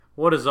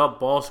What is up,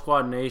 Ball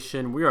Squad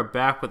Nation? We are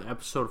back with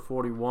episode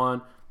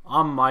 41.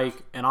 I'm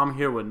Mike, and I'm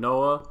here with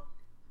Noah.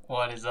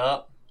 What is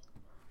up?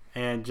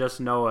 And just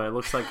Noah. It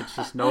looks like it's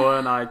just Noah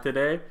and I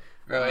today.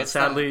 Bro, it's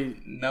sadly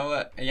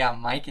Noah. Yeah,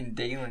 Mike and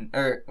Dalen.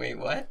 Or, wait,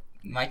 what?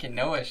 Mike and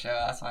Noah show.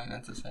 That's what I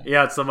meant to say.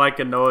 Yeah, it's the Mike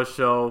and Noah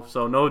show.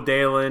 So no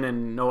Dalen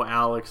and no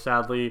Alex.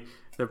 Sadly,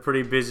 they're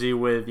pretty busy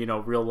with,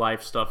 real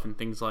life stuff and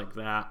things like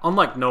that.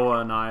 Unlike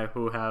Noah and I,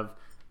 who have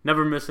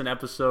never missed an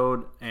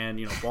episode, and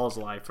ball's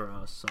life for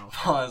us. So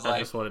Ball's that's life.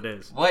 just what it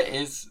is. What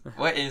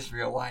is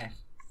real life?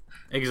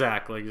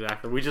 Exactly.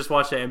 We just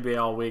watched the NBA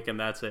all week, and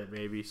that's it,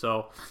 baby.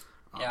 So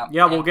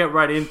Yeah. we'll get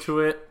right into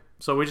it.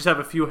 So we just have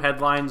a few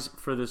headlines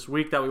for this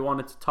week that we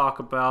wanted to talk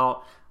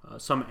about.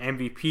 Some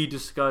MVP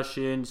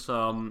discussion,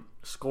 some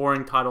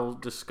scoring title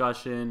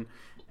discussion,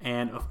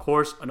 and of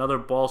course another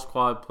Ball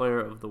Squad Player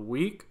of the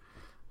Week.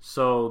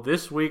 So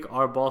this week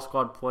our Ball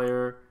Squad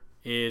player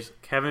is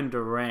Kevin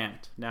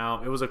Durant.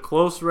 Now, it was a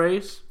close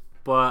race,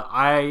 but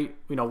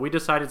we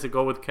decided to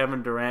go with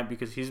Kevin Durant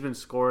because he's been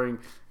scoring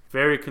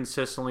very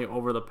consistently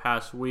over the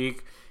past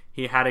week.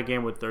 He had a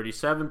game with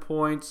 37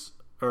 points,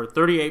 or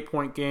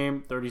 38-point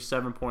game,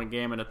 37-point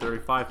game, and a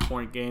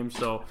 35-point game.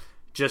 So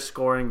just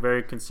scoring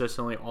very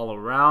consistently all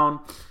around.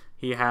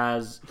 He's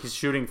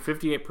shooting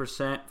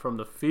 58% from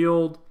the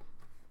field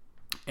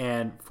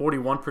and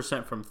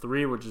 41% from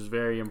three, which is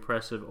very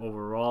impressive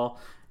overall.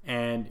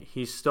 And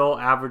he's still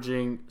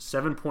averaging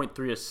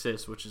 7.3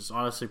 assists, which is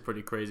honestly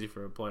pretty crazy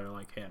for a player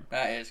like him.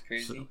 That is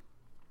crazy. So,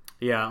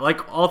 yeah,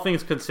 like all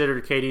things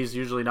considered, KD is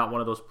usually not one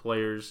of those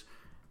players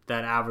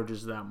that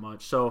averages that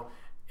much. So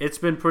it's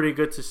been pretty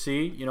good to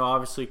see.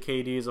 Obviously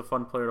KD is a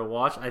fun player to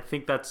watch. I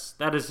think that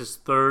is his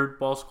third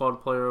Ball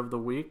Squad Player of the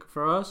Week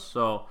for us.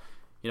 So,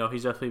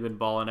 he's definitely been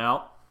balling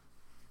out.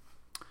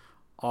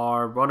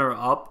 Our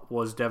runner-up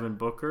was Devin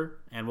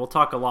Booker, and we'll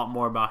talk a lot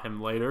more about him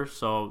later,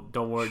 so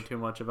don't worry too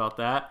much about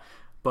that.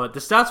 But the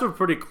stats were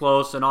pretty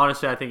close, and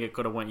honestly, I think it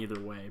could have went either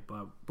way,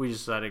 but we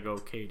just decided to go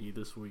KD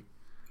this week.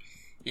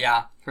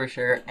 Yeah, for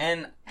sure.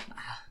 And,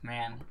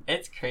 man,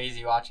 it's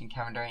crazy watching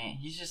Kevin Durant.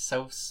 He's just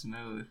so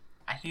smooth.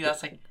 I think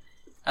that's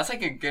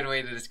like a good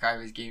way to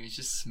describe his game. He's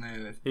just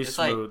smooth. He's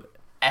smooth. Like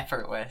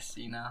effortless,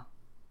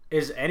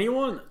 Is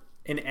anyone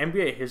in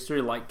NBA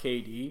history like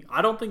KD?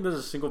 I don't think there's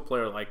a single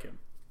player like him.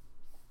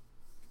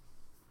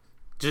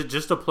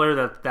 Just a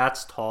player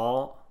that's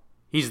tall.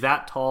 He's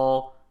that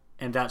tall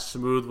and that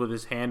smooth with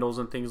his handles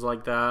and things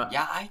like that.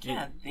 Yeah, I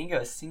can't think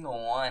of a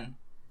single one.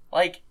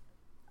 Like,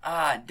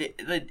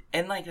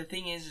 the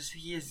thing is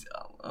he is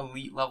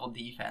elite level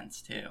defense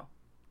too.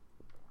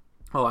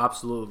 Oh,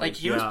 absolutely. Like,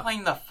 he was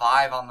playing the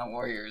 5 on the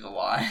Warriors a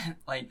lot.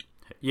 Like,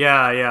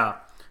 yeah.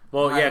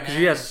 Well, yeah,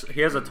 because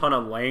he has a ton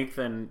of length,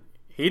 and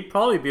he'd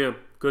probably be a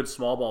good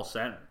small ball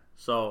center.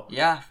 So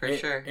yeah, for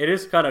sure. It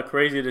is kind of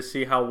crazy to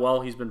see how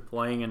well he's been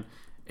playing, and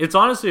it's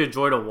honestly a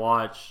joy to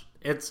watch.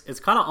 It's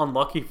kind of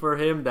unlucky for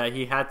him that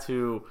he had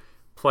to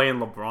play in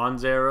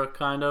LeBron's era,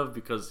 kind of,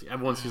 because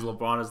everyone sees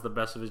LeBron as the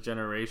best of his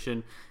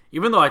generation.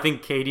 Even though I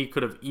think KD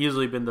could have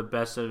easily been the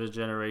best of his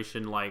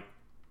generation, like,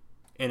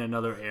 in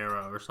another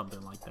era or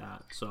something like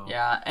that. So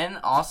yeah, and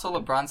also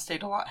LeBron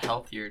stayed a lot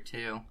healthier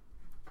too.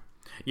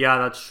 Yeah,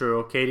 that's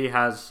true. KD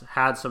has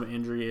had some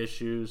injury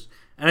issues,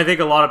 and I think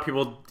a lot of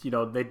people,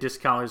 they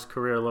discount his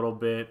career a little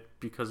bit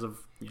because of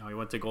he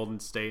went to Golden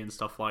State and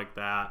stuff like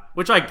that,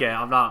 which I get.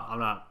 I'm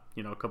not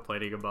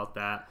complaining about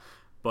that,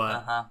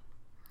 but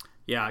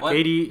yeah,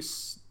 KD.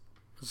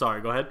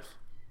 Sorry, go ahead.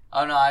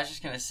 Oh no, I was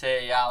just gonna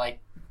say, yeah, like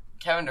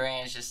Kevin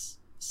Durant is just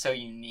so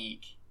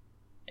unique.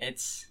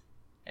 It's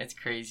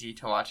crazy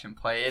to watch him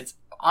play. It's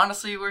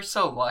honestly, we're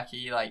so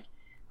lucky. Like,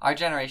 our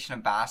generation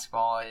of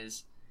basketball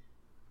is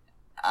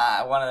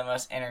one of the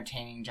most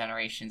entertaining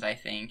generations, I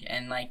think.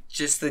 And, like,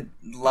 just the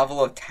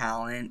level of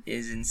talent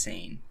is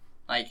insane.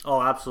 Like,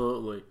 oh,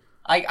 absolutely.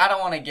 Like, I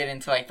don't want to get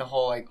into, like, the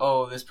whole, like,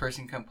 oh, this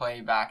person couldn't play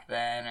back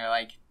then, or,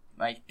 like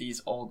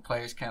these old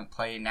players couldn't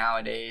play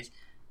nowadays.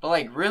 But,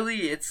 like,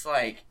 really, it's,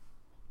 like,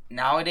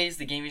 nowadays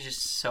the game is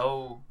just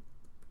so,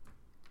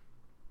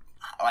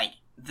 like,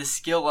 the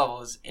skill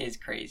level is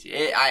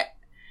crazy.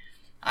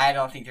 I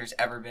don't think there's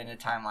ever been a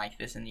time like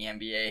this in the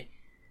NBA.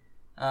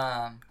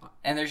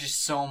 And there's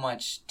just so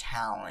much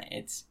talent.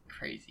 It's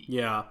crazy.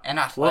 Yeah. And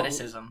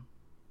athleticism.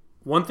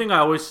 One thing I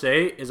always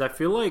say is I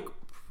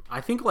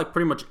think like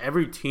pretty much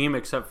every team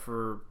except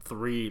for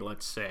 3,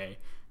 let's say,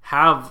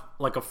 have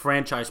like a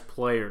franchise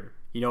player.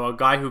 A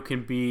guy who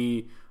can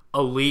be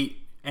elite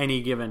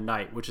any given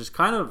night, which is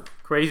kind of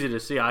crazy to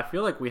see. I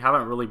feel like we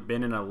haven't really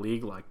been in a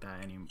league like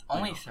that anymore.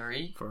 Only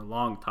 3? For a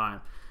long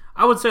time.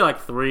 I would say like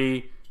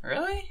 3.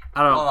 Really?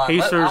 I don't know. Hold on.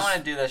 Pacers. I want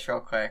to do this real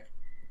quick.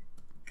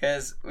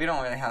 Because we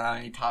don't really have that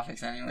many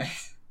topics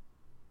anyways.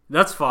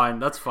 That's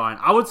fine.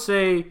 I would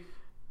say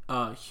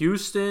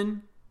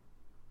Houston,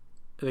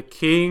 the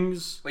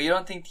Kings. Well, you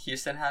don't think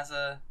Houston has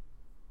a...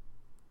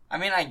 I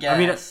mean, I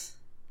guess.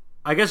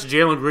 I guess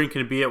Jalen Green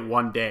can be it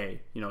one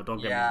day. Don't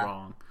get me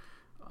wrong.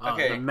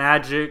 Okay. The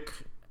Magic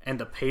and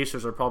the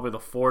Pacers are probably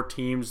the 4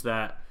 teams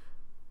that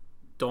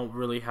don't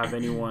really have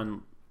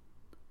anyone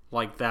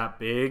like that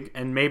big,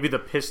 and maybe the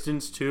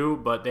Pistons too,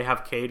 but they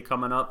have Cade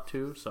coming up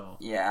too, so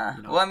yeah.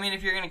 you know. Well, I mean,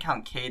 if you're gonna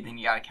count Cade, then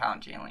you gotta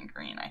count Jalen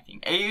Green. I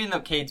think, even though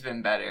Cade's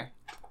been better.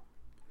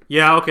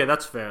 Yeah, okay,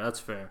 that's fair.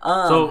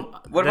 So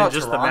what then about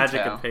just Toronto? the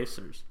Magic and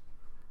Pacers?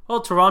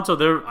 Well,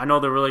 Toronto, I know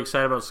they're really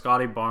excited about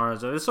Scotty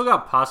Barnes. They still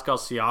got Pascal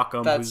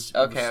Siakam, who's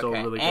still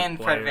really good and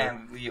player. Fred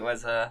VanVleet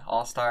was a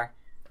All-Star.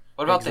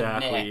 What about the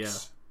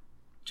Knicks? Yeah.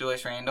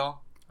 Julius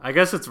Randle? I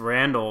guess it's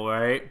Randall,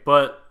 right?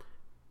 But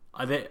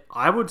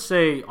I would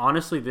say,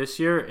 honestly, this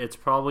year, it's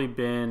probably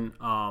been...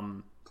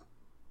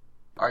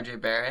 R.J.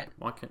 Barrett?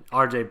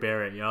 R.J.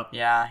 Barrett, yep.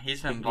 Yeah,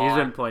 he's been balling. He's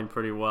been playing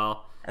pretty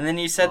well. And then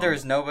you said there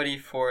was nobody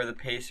for the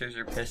Pacers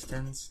or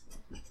Pistons?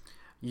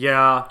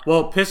 Yeah,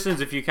 well, Pistons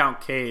if you count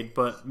Cade,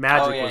 but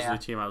Magic was the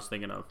team I was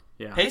thinking of.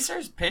 Yeah.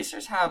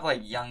 Pacers have,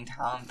 like, young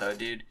talent, though,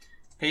 dude.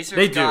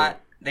 They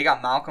got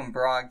Malcolm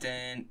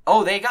Brogdon.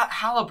 Oh, they got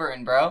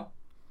Halliburton, bro.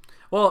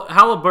 Well,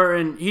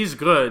 Halliburton, he's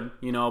good,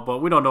 but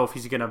we don't know if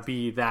he's going to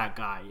be that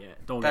guy yet.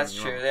 That's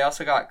true. They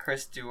also got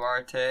Chris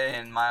Duarte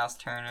and Miles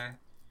Turner.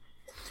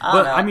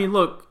 I mean,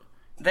 look,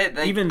 they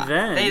then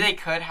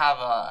could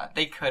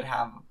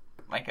have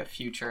like a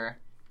future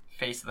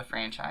face of the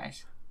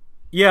franchise.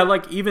 Yeah,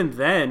 like even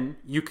then,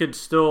 you could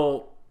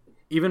still,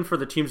 even for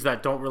the teams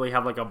that don't really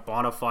have like a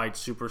bona fide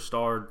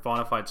superstar,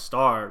 bona fide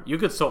star, you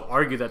could still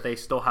argue that they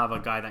still have a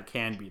guy that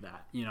can be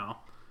that,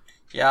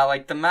 Yeah,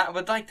 like the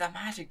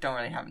Magic don't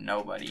really have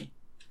nobody.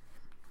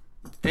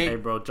 Hey,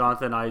 bro,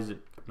 Jonathan Isaac.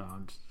 No,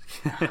 I'm just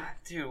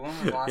dude, when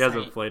was the last he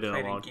hasn't played in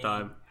a long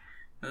time.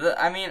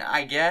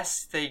 I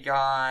guess they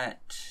got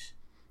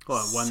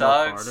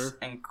Suggs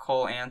and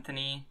Cole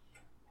Anthony.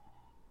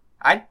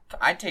 I'd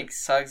take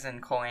Suggs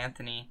and Cole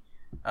Anthony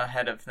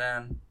ahead of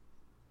them.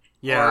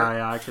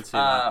 Yeah, I could see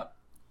that.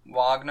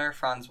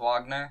 Franz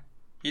Wagner.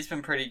 He's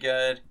been pretty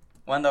good.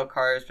 Wendell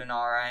Carter's been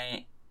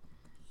alright.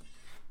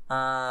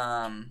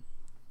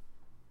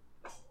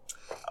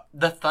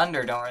 The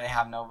Thunder don't really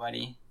have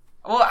nobody.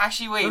 Well,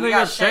 actually, wait, we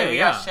got Shea. We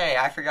got Shea.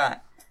 I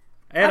forgot.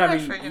 And I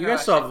mean, you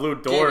guys still have Lou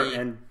Dort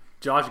and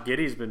Josh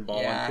Giddey's been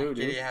balling too,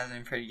 dude. Giddey has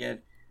been pretty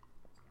good.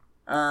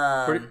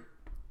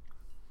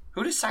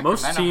 Who does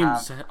Sacramento most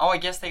teams have? Oh, I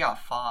guess they got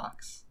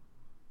Fox.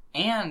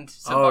 And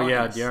Sabonis. Oh,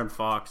 yeah, De'Aaron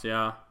Fox,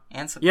 yeah.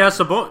 And Sabonis. Yeah,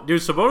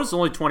 Sabonis is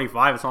only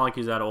 25. It's not like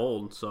he's that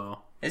old, so.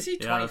 Is he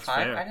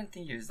 25? I didn't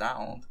think he was that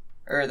old.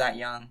 Or that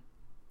young.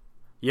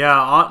 Yeah,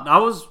 I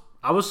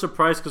was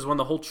surprised because when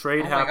the whole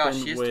trade happened. Oh my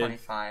gosh, he is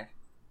 25.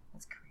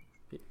 That's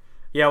crazy.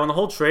 Yeah, when the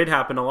whole trade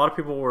happened, a lot of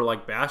people were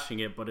like bashing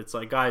it, but it's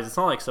like, guys, it's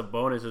not like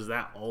Sabonis is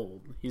that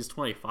old. He's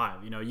 25.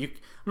 I'm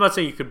not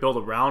saying you could build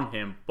around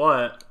him,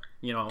 but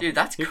dude,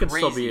 that's he crazy. can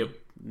still be a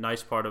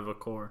nice part of a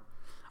core.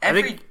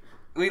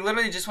 We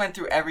literally just went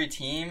through every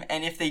team,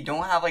 and if they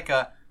don't have like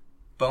a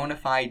bona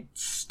fide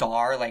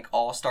star, like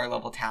all-star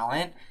level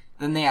talent,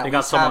 then they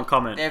got someone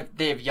coming.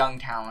 They have young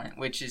talent,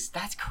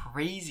 that's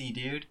crazy,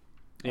 dude.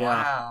 Yeah.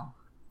 Wow.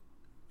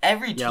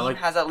 Every team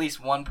has at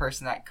least one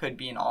person that could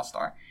be an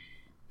all-star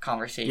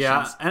conversations.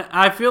 Yeah, and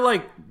I feel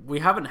like we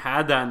haven't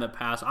had that in the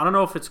past. I don't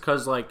know if it's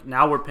because like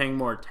now we're paying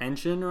more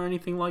attention or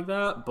anything like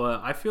that,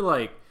 but I feel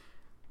like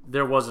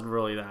there wasn't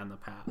really that in the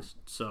past.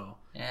 So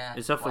yeah,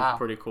 it's definitely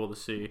pretty cool to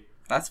see.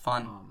 That's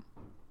fun.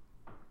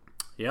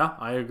 Yeah,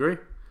 I agree.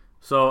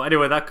 So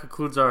anyway, that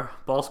concludes our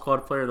Ball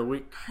Squad Player of the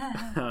Week.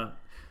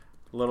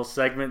 Little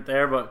segment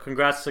there, but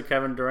congrats to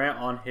Kevin Durant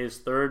on his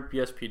third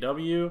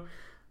BSPW.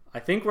 I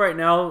think right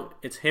now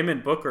it's him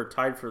and Booker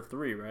tied for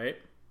 3, right?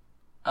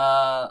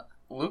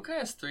 Luka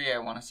has 3, I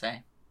want to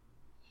say.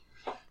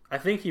 I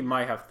think he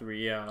might have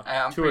 3, yeah.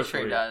 I'm pretty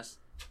sure he does.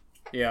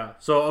 Yeah,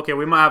 so okay,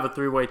 we might have a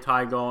 3-way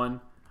tie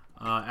going.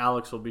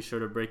 Alex will be sure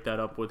to break that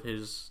up with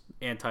his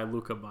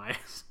anti-Luka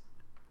bias.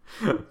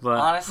 But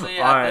honestly,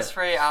 at this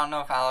rate, I don't know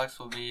if Alex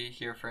will be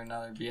here for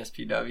another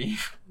BSPW.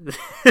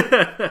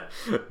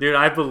 Dude,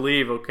 I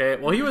believe, okay?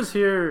 Well, he was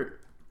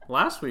here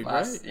last week,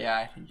 right? Yeah,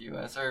 I think he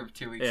was. Or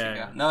 2 weeks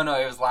ago. No,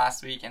 it was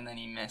last week, and then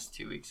he missed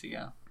 2 weeks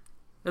ago.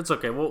 It's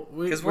okay. Well,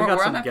 we're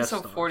on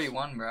episode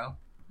 41, bro.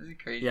 This is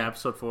crazy. Yeah,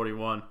 episode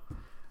 41.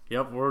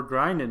 Yep, we're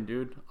grinding,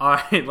 dude. All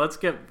right, let's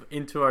get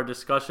into our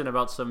discussion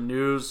about some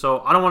news.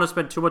 So I don't want to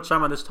spend too much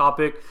time on this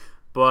topic,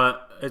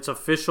 but it's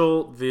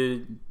official.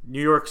 The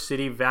New York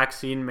City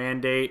vaccine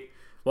mandate.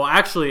 Well,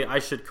 actually, I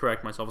should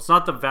correct myself. It's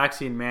not the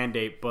vaccine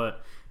mandate,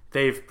 but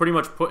they've pretty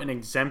much put an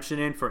exemption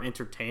in for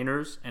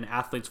entertainers, and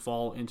athletes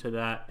fall into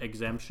that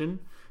exemption.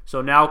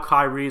 So now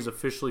Kyrie is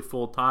officially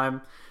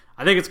full-time.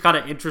 I think it's kind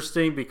of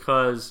interesting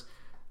because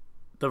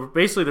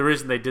basically the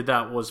reason they did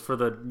that was for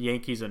the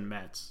Yankees and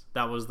Mets.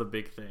 That was the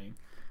big thing.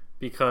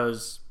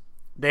 Because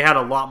they had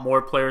a lot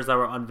more players that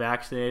were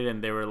unvaccinated,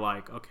 and they were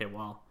like, okay,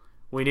 well,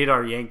 we need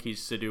our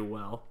Yankees to do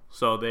well.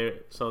 So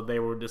they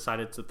were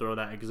decided to throw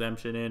that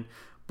exemption in.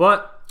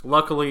 But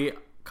luckily,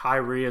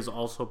 Kyrie is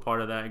also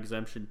part of that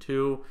exemption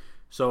too.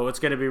 So it's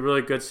going to be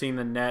really good seeing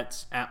the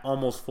Nets at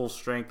almost full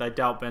strength. I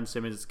doubt Ben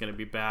Simmons is going to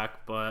be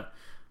back, but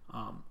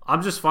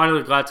I'm just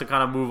finally glad to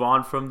kind of move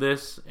on from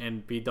this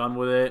and be done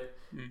with it.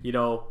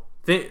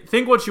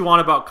 think what you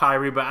want about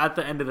Kyrie, but at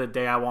the end of the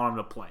day, I want him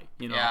to play.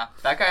 Yeah,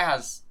 that guy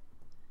has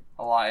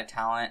a lot of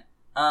talent.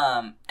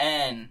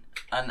 And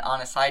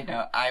on a side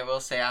note, I will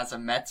say as a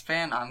Mets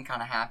fan, I'm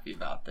kind of happy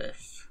about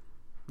this.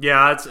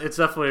 Yeah, it's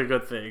definitely a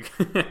good thing.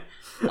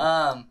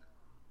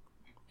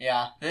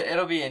 Yeah,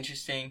 it'll be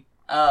interesting.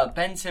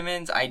 Ben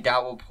Simmons, I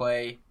doubt will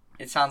play.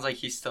 It sounds like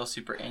he's still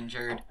super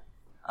injured.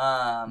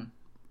 Talking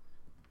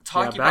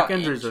back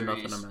injuries are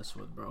nothing to mess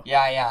with, bro.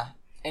 Yeah.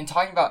 And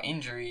talking about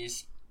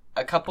injuries,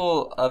 a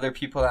couple other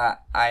people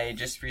that I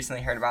just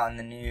recently heard about in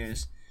the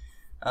news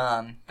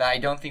that I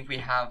don't think we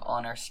have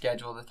on our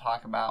schedule to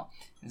talk about.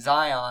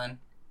 Zion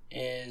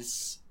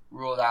is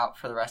ruled out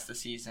for the rest of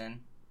the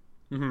season.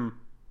 Mm-hmm.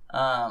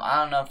 I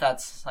don't know if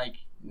that's like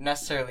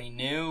necessarily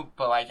new,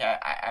 but like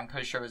I'm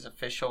pretty sure it was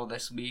official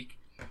this week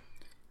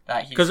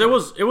that because it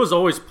was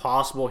always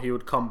possible he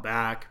would come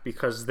back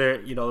because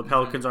the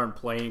Pelicans aren't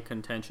playing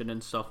contention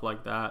and stuff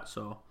like that.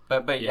 So,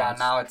 but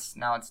now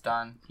it's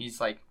done.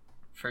 He's like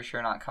for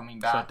sure not coming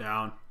back. Shut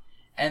down.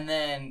 And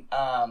then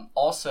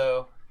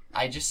also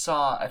I just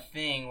saw a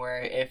thing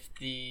where if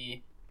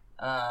the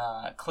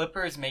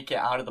Clippers make it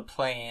out of the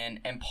play-in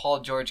and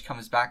Paul George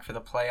comes back for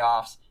the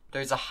playoffs,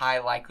 there's a high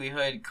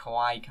likelihood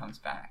Kawhi comes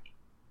back.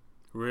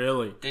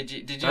 Really? Did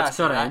you That's not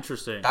see kind of that?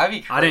 interesting. That'd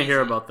be crazy. I didn't hear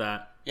about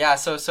that. Yeah,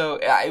 so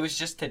it was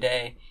just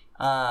today.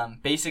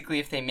 Basically,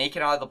 if they make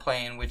it out of the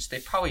play-in, which they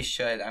probably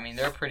should, I mean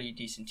they're a pretty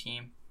decent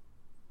team.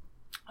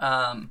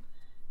 And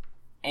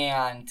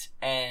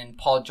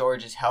Paul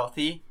George is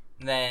healthy,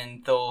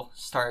 then they'll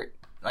start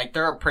like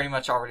they're pretty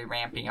much already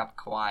ramping up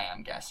Kawhi,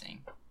 I'm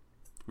guessing.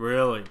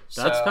 Really?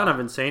 That's kind of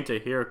insane to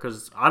hear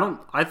because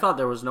I thought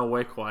there was no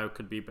way Kawhi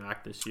could be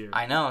back this year.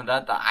 I know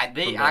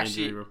they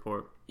actually injury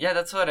report. Yeah,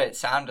 that's what it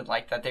sounded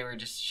like, that they were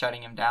just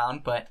shutting him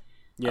down, but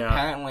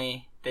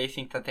apparently they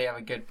think that they have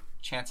a good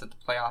chance at the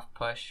playoff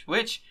push,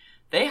 which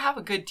they have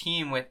a good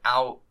team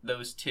without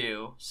those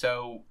two.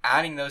 So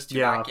adding those two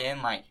back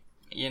in, like,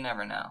 you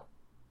never know.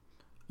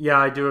 Yeah,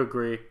 I do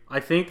agree. I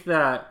think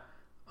that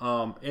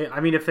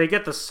if they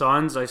get the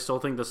Suns, I still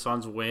think the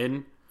Suns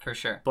win. For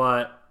sure.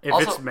 But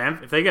if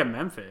if they get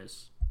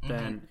Memphis,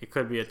 then it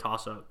could be a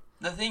toss-up.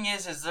 The thing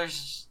is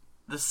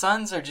the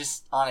Suns are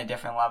just on a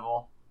different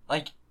level.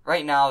 Like,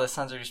 right now, the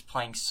Suns are just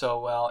playing so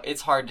well.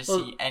 It's hard to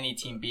see any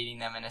team beating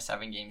them in a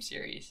 7-game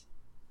series.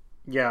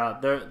 Yeah,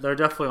 they're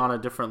definitely on a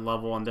different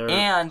level,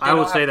 and I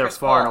would say they're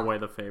far and away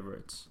the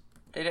favorites.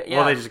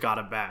 Well, they just got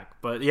it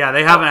back. But, yeah,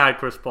 they haven't had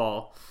Chris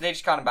Paul. They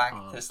just got him back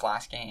this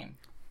last game.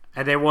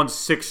 And they won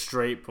 6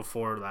 straight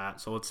before that,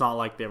 so it's not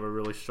like they were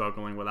really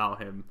struggling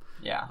without him.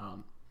 Yeah.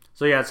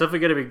 So, yeah, it's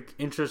definitely going to be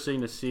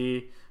interesting to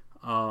see.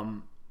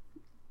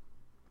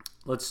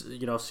 Let's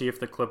see if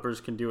the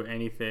Clippers can do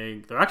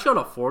anything. They're actually on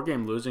a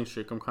 4-game losing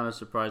streak. I'm kind of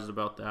surprised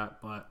about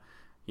that, but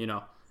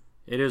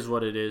it is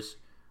what it is.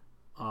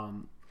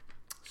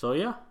 So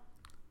yeah,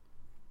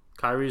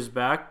 Kyrie's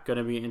back.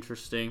 Gonna be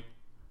interesting.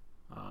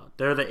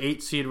 They're the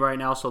 8th seed right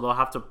now, so they'll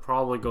have to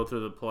probably go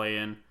through the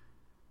play-in.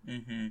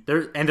 Mm-hmm.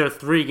 They're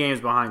 3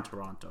 games behind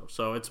Toronto,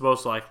 so it's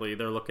most likely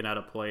they're looking at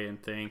a play-in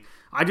thing.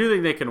 I do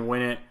think they can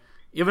win it.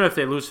 Even if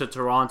they lose to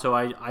Toronto,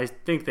 I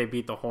think they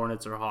beat the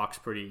Hornets or Hawks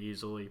pretty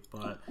easily.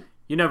 But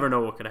you never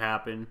know what could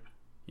happen,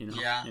 in the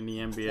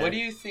NBA. What do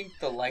you think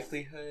the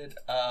likelihood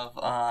of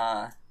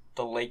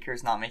the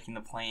Lakers not making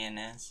the play-in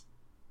is?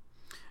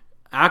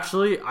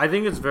 Actually, I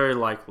think it's very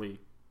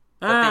likely.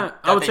 I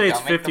would say it's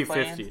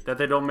 50-50 that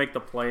they don't make the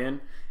play-in.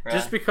 Really?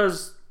 Just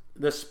because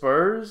the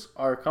Spurs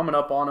are coming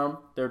up on them.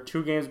 They're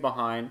 2 games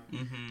behind.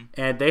 Mm-hmm.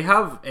 And they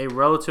have a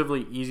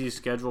relatively easy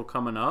schedule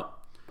coming up.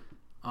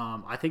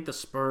 I think the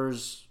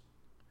Spurs,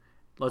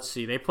 let's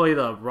see, they play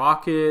the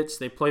Rockets,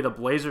 they play the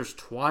Blazers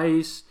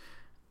twice,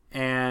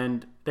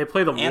 and they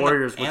play the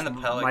Warriors, which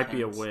might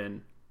be a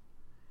win.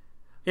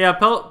 Yeah,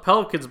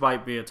 Pelicans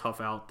might be a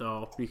tough out,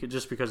 though,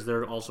 just because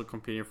they're also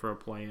competing for a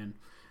play-in.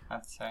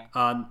 That's right.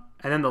 And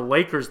then the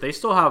Lakers, they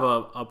still have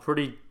a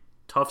pretty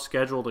tough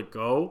schedule to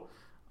go.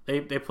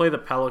 They play the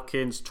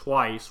Pelicans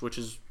twice, which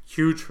is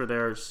huge for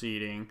their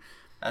seeding.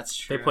 That's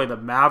true. They play the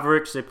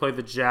Mavericks. They play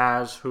the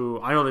Jazz,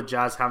 who I know the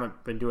Jazz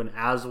haven't been doing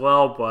as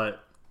well,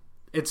 but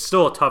it's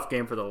still a tough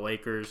game for the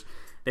Lakers.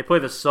 They play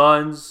the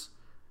Suns,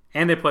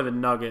 and they play the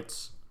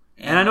Nuggets.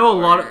 And I know a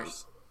lot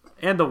of...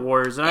 And the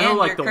Warriors. And I know,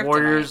 like, the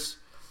Warriors...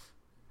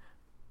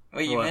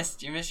 Wait, you missed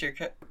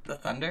the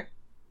Thunder?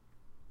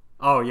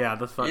 Oh, yeah,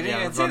 the Thunder. You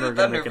didn't even see the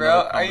Thunder,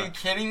 bro. Are you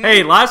kidding me?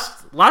 Hey,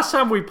 last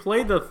time we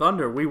played the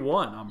Thunder, we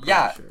won, I'm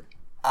pretty sure.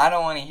 I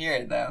don't want to hear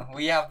it, though.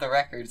 We have the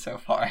record so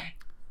far.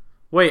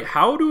 Wait,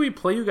 how do we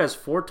play you guys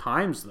 4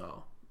 times,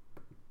 though?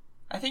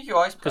 I think you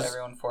always play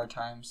everyone 4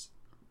 times.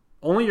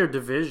 Only your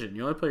division.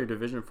 You only play your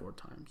division 4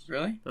 times.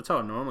 Really? That's how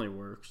it normally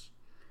works.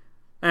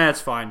 It's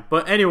fine.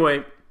 But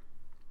anyway,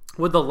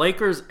 with the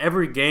Lakers,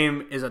 every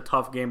game is a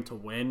tough game to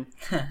win.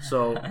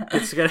 So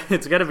it's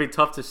gonna be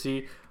tough to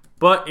see.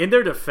 But in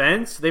their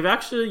defense, they've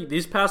actually,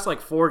 these past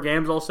 4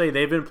 games, I'll say,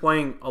 they've been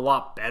playing a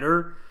lot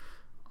better.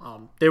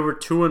 They were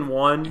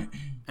 2-1,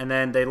 and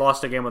then they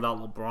lost a game without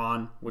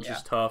LeBron, which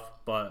is tough.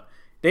 But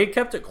they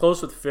kept it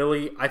close with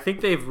Philly. I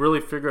think they've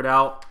really figured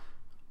out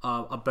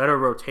a better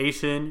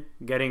rotation,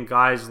 getting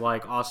guys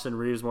like Austin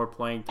Reeves more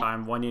playing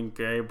time, Wenyen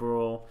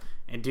Gabriel,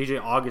 and DJ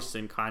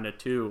Augustin kind of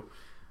too.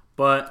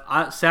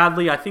 But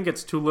sadly, I think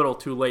it's too little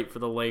too late for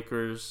the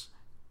Lakers.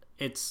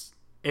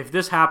 If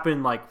this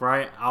happened like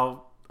right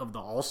out of the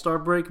All-Star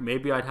break,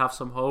 maybe I'd have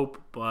some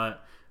hope.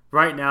 But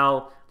right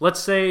now, let's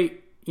say,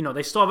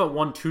 they still haven't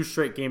won 2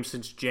 straight games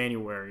since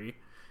January.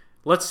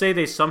 Let's say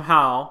they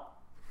somehow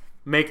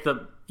make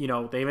the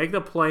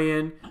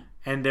play-in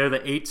and they're the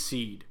 8th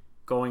seed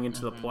going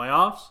into the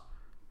playoffs.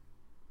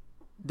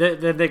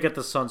 Then they get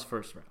the Suns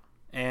first round.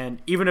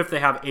 And even if they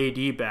have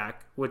AD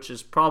back, which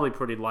is probably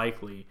pretty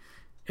likely,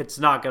 it's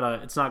not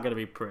gonna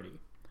be pretty.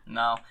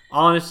 No.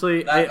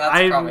 Honestly,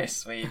 that's probably a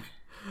sweep.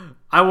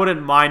 I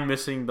wouldn't mind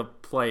missing the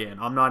play-in.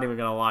 I'm not even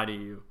gonna lie to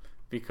you,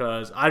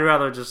 because I'd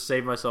rather just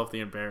save myself the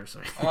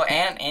embarrassment. Well,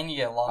 and you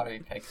get lottery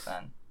picks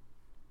then.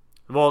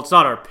 Well, it's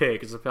not our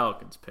pick; it's the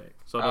Pelicans' pick,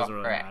 so it doesn't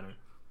really matter.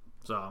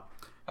 So,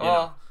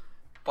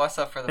 bless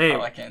up for the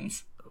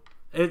Pelicans.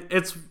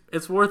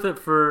 It's worth it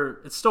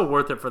it's still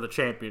worth it for the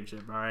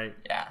championship, all right?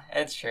 Yeah,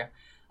 it's true.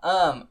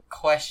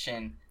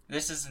 Question.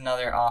 This is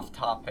another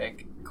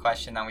off-topic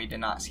question that we did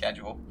not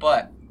schedule,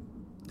 but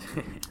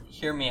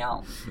hear me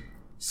out.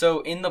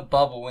 So in the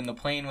bubble, when the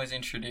play-in was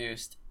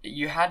introduced,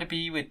 you had to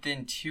be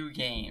within 2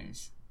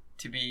 games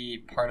to be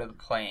part of the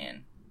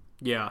play-in.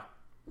 Yeah.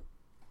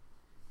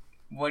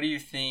 What do you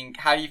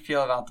think? How do you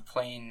feel about the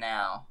play-in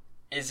now?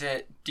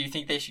 Do you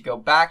think they should go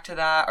back to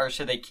that, or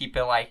should they keep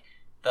it like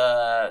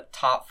the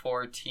top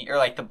 4 teams, or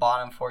like the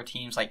bottom 4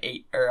 teams, like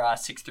 8 or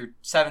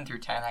 7 through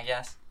 10, I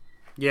guess?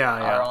 Yeah,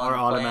 are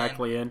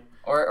automatically in.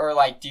 Or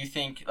like, do you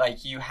think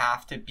like you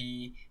have to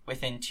be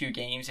within 2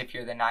 games if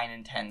you're the 9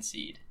 and 10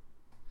 seed?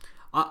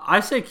 I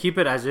say keep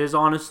it as is,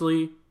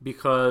 honestly,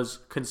 because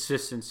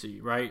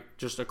consistency, right?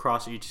 Just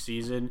across each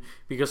season,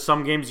 because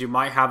some games you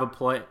might have a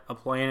play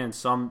in, and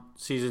some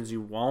seasons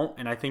you won't,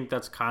 and I think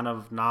that's kind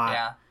of not.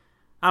 Yeah.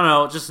 I don't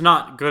know, just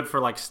not good for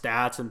like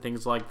stats and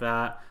things like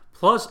that.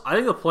 Plus, I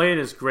think the play-in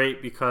is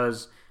great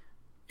because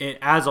it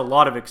adds a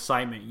lot of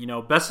excitement.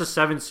 Best of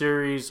 7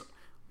 series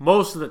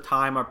most of the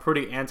time are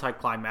pretty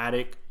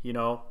anticlimactic,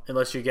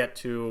 unless you get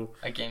to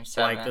a game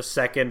 7, like the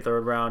second,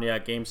 third round,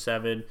 game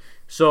 7.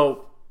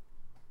 So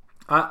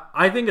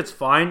I think it's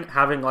fine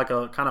having like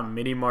a kind of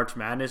mini March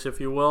Madness, if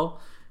you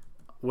will,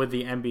 with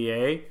the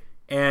NBA,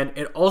 and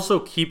it also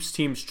keeps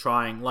teams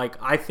trying. Like,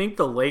 I think if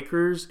the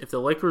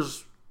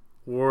Lakers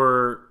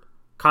were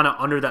kind of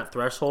under that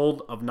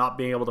threshold of not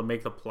being able to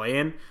make the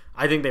play-in,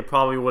 I think they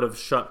probably would have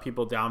shut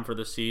people down for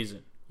the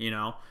season,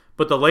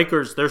 But the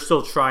Lakers, they're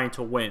still trying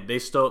to win. They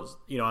still,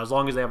 as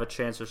long as they have a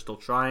chance, they're still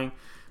trying.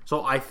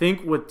 So I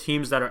think with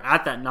teams that are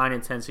at that 9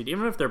 and 10 seed,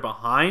 even if they're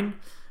behind,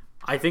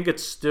 I think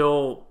it's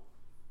still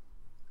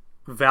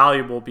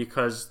valuable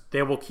because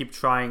they will keep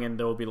trying and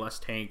there will be less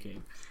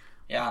tanking.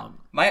 Yeah.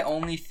 My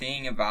only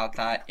thing about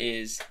that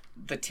is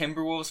the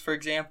Timberwolves, for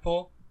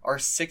example, are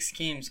 6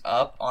 games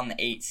up on the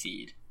 8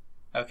 seed.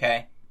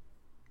 Okay?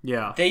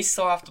 Yeah. They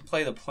still have to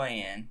play the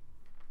play-in,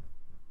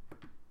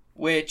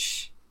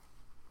 which,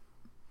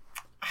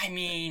 I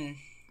mean,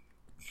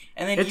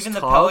 and then it's even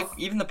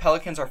the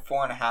Pelicans are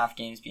 4.5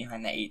 games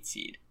behind the 8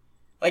 seed.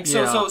 Like,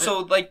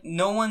 so like,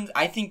 no one,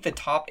 I think the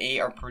top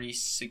 8 are pretty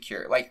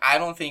secure. Like, I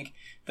don't think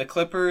the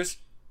Clippers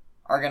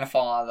are going to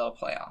fall out of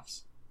the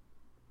playoffs.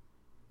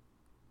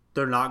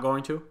 They're not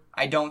going to?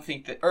 I don't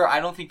think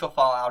they'll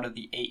fall out of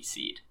the 8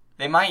 seed.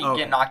 They might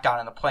get knocked out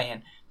in the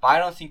play-in, but I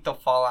don't think they'll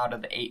fall out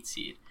of the 8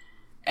 seed.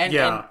 And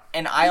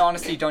I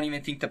honestly don't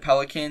even think the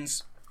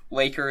Pelicans,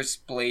 Lakers,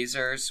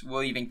 Blazers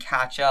will even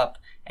catch up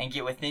and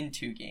get within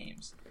 2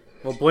 games.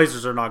 Well,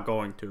 Blazers are not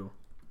going to.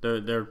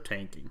 They're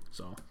tanking,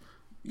 so.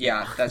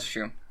 Yeah, that's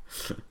true.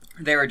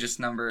 They were just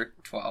number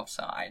 12,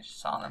 so I just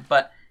saw them.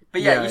 But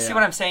yeah, you see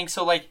what I'm saying?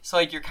 So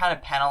you're kind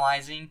of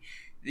penalizing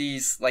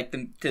these, like,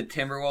 the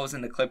Timberwolves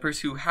and the Clippers,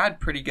 who had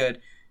pretty good,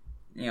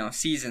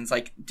 seasons.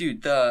 Like,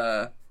 dude,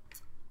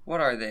 what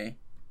are they?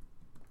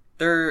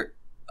 They're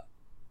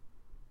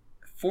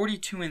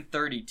 42 and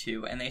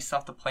 32, and they still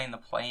have to play in the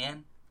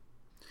play-in.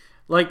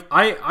 Like,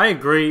 I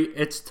agree,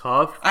 it's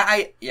tough.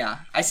 I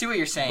see what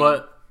you're saying.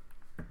 But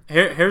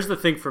here's the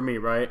thing for me,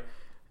 right?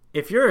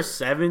 If you're a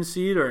 7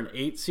 seed or an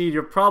 8 seed,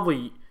 you're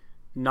probably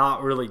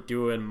not really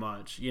doing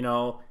much,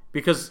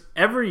 because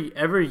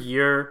every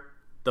year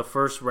the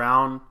first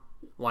round,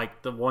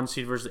 like the 1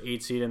 seed versus the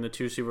 8 seed and the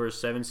 2 seed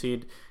versus 7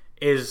 seed,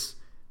 is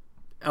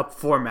a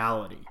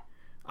formality.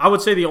 I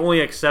would say the only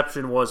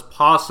exception was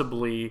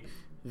possibly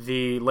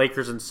the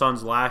Lakers and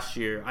Suns last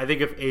year. I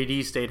think if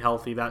AD stayed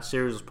healthy, that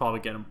series was probably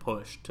getting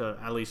pushed to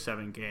at least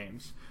 7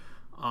 games.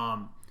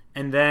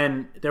 And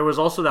then there was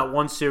also that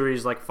one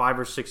series like 5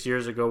 or 6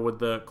 years ago with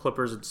the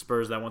Clippers and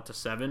Spurs that went to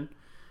 7.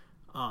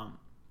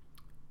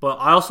 But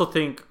I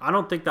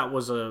don't think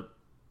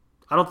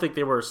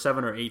they were a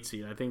 7 or 8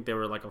 seed. I think they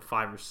were like a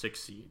 5 or 6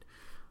 seed.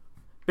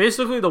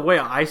 Basically, the way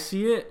I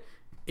see it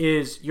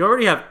is you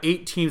already have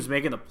 8 teams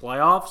making the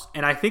playoffs,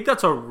 and I think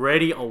that's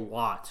already a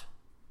lot.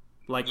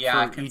 Like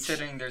Yeah, for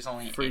considering there's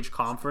only each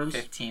conference.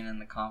 15 in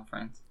the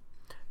conference.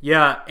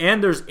 Yeah,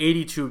 and there's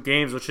 82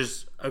 games, which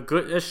is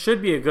it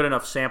should be a good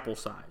enough sample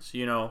size.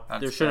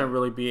 There shouldn't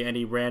really be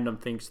any random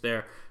things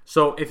there.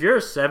 So if you're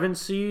a 7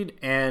 seed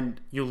and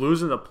you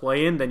lose in the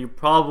play-in, then you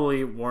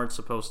probably weren't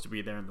supposed to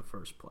be there in the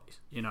first place.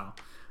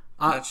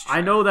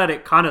 I know that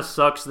it kind of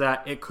sucks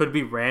that it could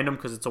be random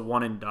because it's a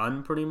one and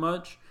done pretty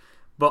much.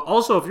 But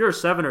also, if you're a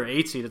 7 or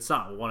 8 seed, it's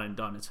not a one and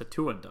done; it's a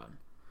 2 and done.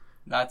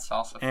 That's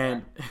also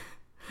fair.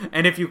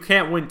 And if you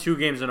can't win 2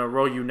 games in a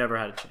row, you never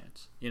had a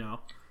chance.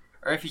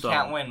 Or if you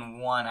can't win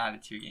 1 out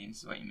of 2 games,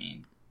 is what you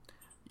mean.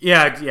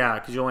 Yeah,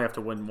 because you only have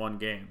to win 1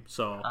 game.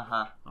 So,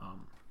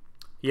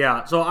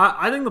 yeah. So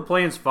I think the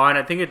play-in's fine.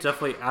 I think it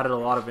definitely added a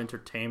lot of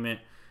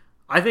entertainment.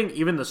 I think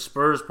even the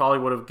Spurs probably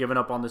would have given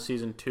up on the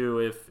season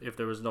too if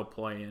there was no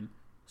play-in.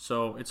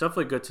 So it's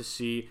definitely good to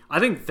see. I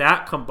think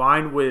that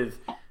combined with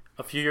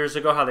a few years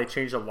ago how they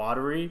changed the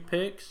lottery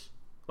picks,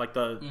 like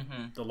the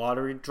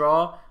lottery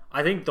draw,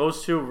 I think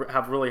those two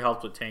have really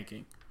helped with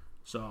tanking.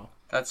 So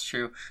that's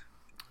true.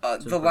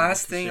 The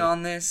last thing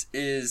on this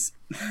is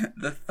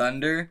the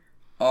Thunder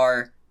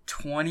are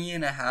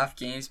 20.5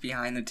 games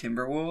behind the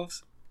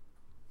Timberwolves.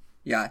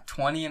 Yeah,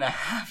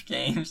 20.5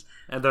 games.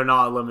 And they're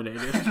not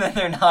eliminated. And then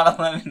they're not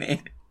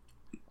eliminated.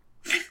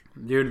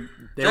 Dude,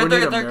 they're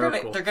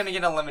gonna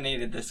get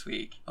eliminated this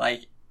week.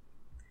 Like,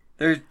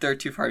 they're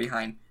too far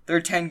behind.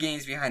 They're 10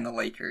 games behind the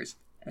Lakers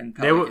and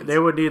Pelicans. They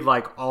would need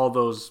like all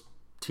those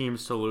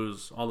teams to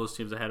lose, all those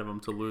teams ahead of them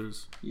to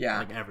lose. Yeah,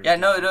 like every yeah,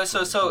 no.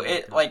 So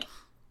it like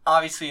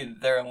obviously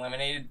they're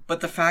eliminated,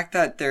 but the fact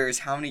that there's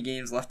how many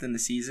games left in the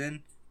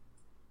season?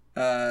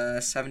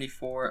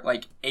 74,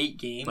 like 8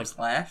 games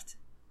left.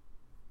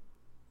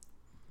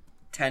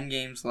 10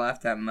 games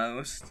left at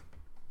most.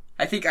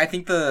 I think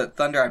the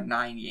Thunder have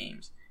 9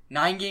 games.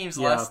 9 games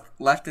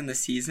left in the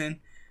season.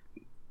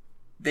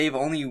 They've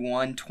only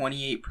won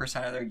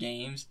 28% of their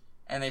games,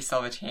 and they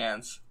still have a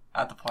chance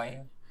at the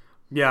play-in.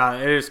 Yeah,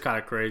 it is kind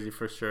of crazy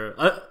for sure.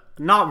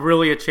 Not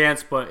really a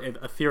chance, but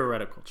a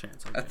theoretical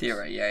chance.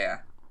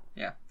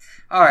 Yeah.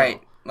 All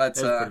right,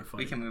 let's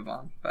we can move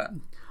on. But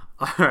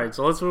all right,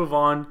 so let's move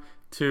on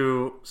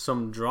to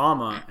some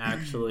drama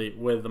actually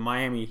with the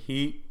Miami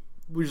Heat.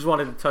 We just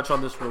wanted to touch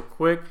on this real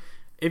quick.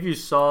 If you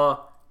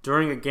saw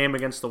during a game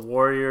against the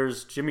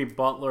Warriors, Jimmy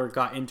Butler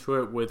got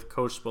into it with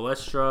Coach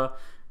Spoelstra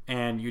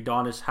and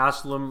Udonis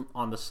Haslem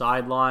on the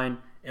sideline.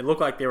 It looked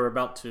like they were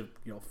about to,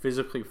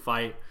 physically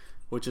fight,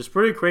 which is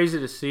pretty crazy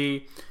to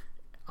see.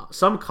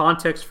 Some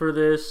context for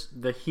this: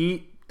 the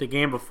Heat, the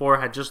game before,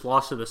 had just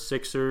lost to the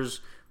Sixers,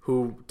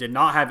 who did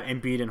not have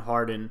Embiid and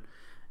Harden,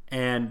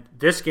 and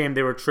this game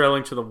they were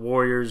trailing to the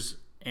Warriors.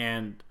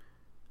 And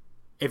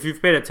if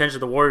you've paid attention to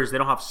the Warriors, they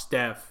don't have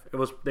Steph.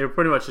 They were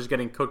pretty much just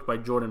getting cooked by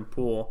Jordan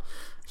Poole.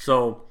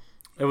 So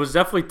it was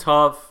definitely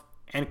tough.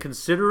 And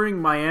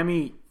considering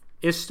Miami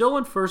is still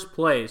in first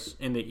place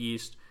in the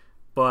East,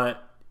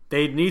 but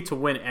they need to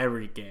win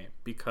every game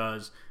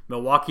because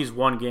Milwaukee's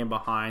 1 game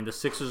behind, the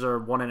Sixers are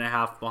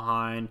 1.5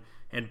 behind,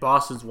 and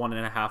Boston's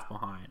 1.5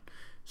 behind.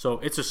 So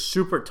it's a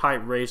super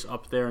tight race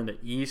up there in the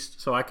East.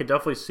 So I could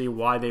definitely see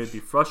why they would be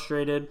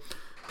frustrated.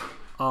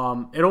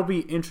 It'll be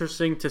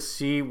interesting to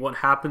see what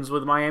happens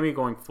with Miami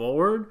going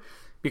forward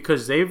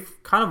because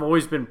they've kind of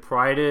always been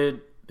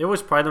prided. They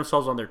always pride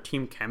themselves on their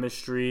team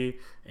chemistry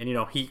and,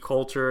 Heat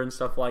culture and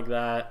stuff like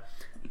that.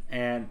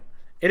 And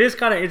it is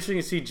kind of interesting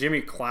to see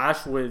Jimmy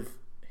clash with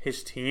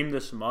his team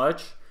this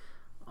much.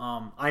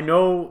 I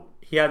know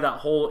he had that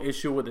whole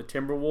issue with the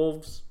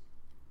Timberwolves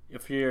a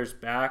few years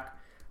back,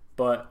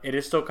 but it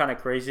is still kind of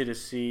crazy to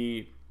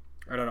see,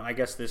 I don't know, I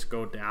guess this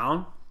go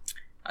down.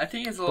 I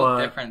think it's a little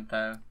different,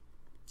 though.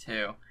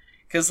 Too,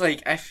 because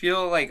I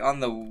feel like it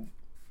was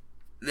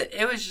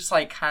just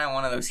kind of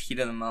one of those heat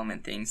of the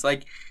moment things.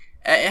 It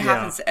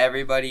happens to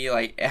everybody.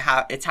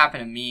 It's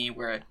happened to me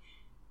where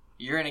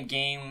you're in a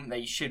game that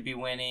you should be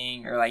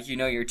winning, or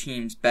your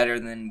team's better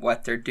than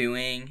what they're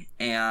doing,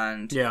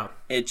 and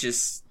it's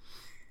just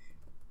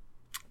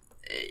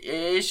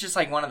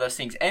one of those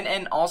things.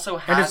 And also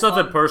Haslem, and it's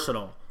nothing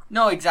personal.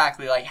 No,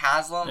 exactly.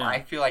 Haslem,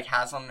 I feel like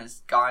Haslem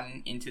has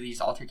gotten into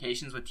these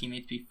altercations with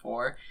teammates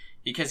before.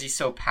 Because he's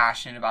so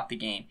passionate about the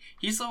game.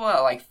 He's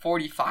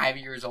 45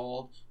 years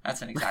old.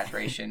 That's an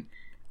exaggeration.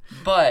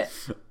 But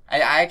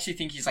I actually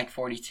think he's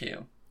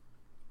 42.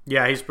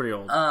 Yeah, he's pretty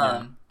old.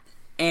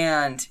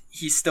 And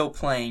he's still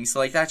playing.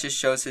 So that just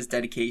shows his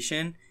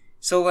dedication.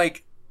 So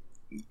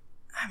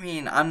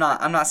I'm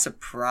not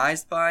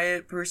surprised by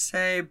it per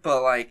se,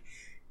 but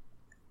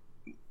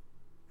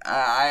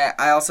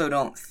I also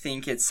don't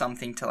think it's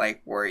something to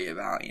worry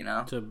about,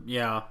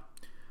 Yeah,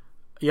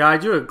 I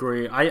do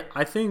agree.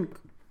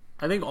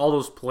 I think all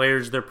those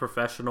players, they're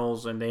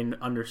professionals and they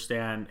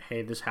understand,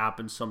 hey, this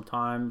happens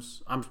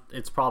sometimes.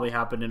 It's probably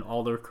happened in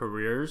all their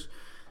careers.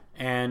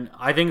 And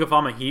I think if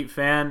I'm a Heat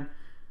fan,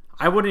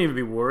 I wouldn't even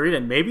be worried.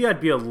 And maybe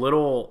I'd be a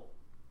little,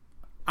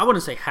 I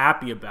wouldn't say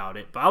happy about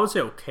it, but I would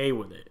say okay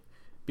with it.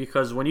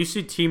 Because when you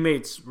see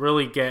teammates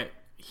really get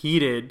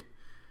heated,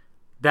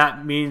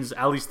 that means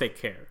at least they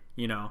care.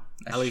 That's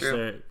at least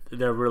true.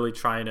 they're really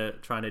trying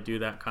to do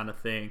that kind of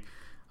thing.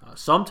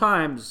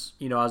 Sometimes,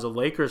 as a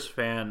Lakers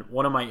fan,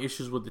 one of my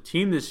issues with the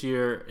team this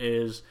year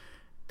is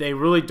they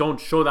really don't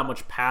show that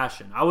much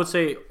passion. I would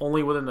say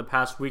only within the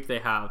past week they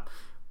have.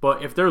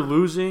 But if they're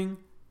losing,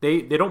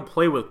 they don't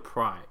play with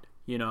pride.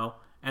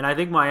 And I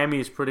think Miami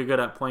is pretty good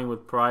at playing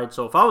with pride.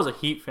 So if I was a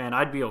Heat fan,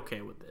 I'd be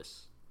okay with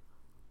this,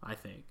 I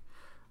think.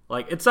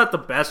 Like, it's not the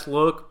best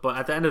look, but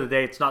at the end of the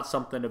day, it's not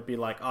something to be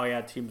like, oh,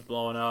 yeah, team's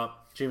blowing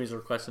up. Jimmy's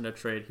requesting a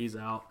trade. He's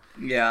out.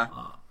 Yeah.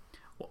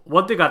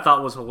 One thing I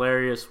thought was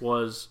hilarious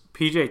was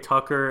PJ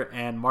Tucker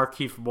and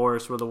Markieff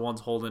Morris were the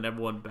ones holding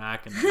everyone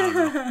back, and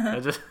I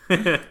don't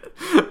know,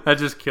 that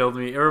just killed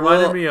me. It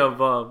reminded me of.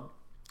 Go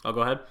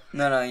ahead.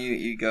 No,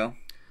 you go.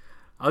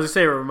 I was gonna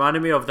say it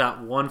reminded me of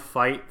that one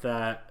fight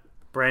that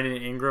Brandon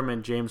Ingram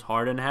and James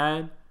Harden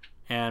had,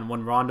 and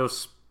when Rondo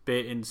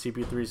spit in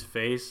CP3's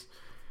face.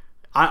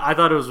 I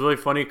thought it was really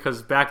funny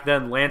because back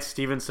then Lance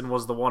Stevenson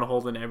was the one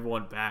holding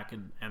everyone back,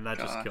 and that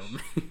just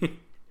killed me.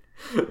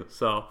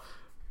 So.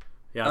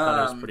 Yeah, I thought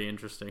it was pretty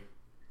interesting.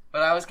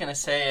 What I was going to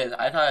say is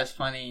I thought it was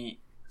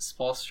funny,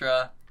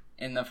 Spoelstra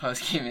in the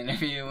post-game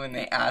interview when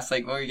they asked,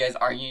 like, what were you guys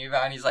arguing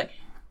about? And he's like,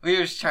 we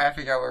were just trying to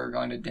figure out where we're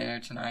going to dinner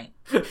tonight.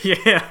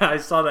 Yeah, I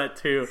saw that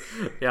too.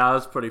 Yeah, it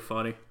was pretty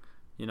funny.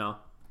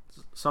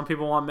 Some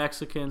people want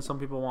Mexican, some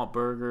people want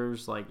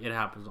burgers. Like, it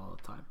happens all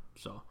the time.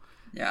 So,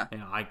 yeah,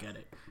 I get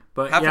it.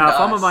 But, happened yeah,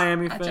 if I'm a us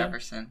Miami at fan.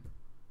 Jefferson.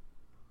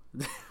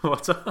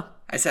 What's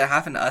up? I said it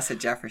happened to us at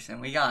Jefferson.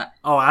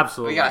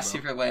 Absolutely. We got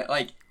super lit.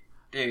 Like,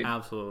 dude,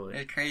 absolutely,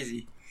 it's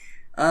crazy.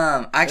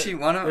 Actually,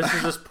 this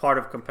is just part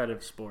of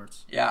competitive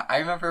sports. Yeah, I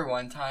remember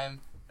one time.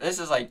 This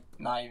is like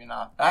not even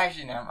off.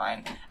 Actually, never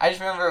mind. I just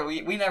remember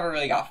we never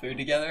really got food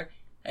together,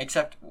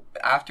 except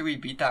after we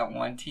beat that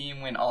one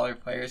team when all their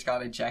players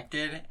got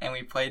ejected, and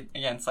we played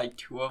against like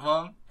two of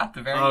them at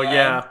the very end. Oh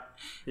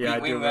yeah.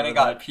 We went and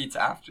got a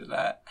pizza after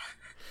that.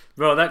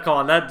 Bro,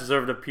 that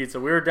deserved a pizza.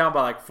 We were down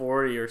by like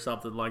 40 or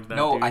something like that.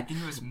 No, dude. I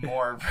think it was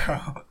more,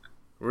 bro.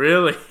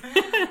 Really?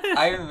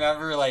 I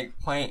remember like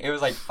playing. It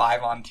was like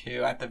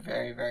 5-on-2 at the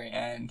very, very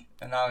end,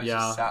 and that was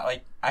just sad.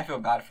 Like, I feel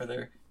bad for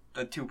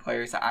the two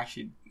players that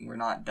actually were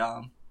not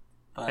dumb.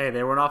 But, hey,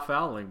 they were not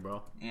fouling,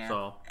 bro. Yeah.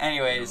 So,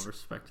 anyways,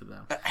 respect to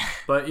them.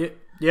 But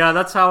yeah,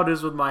 that's how it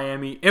is with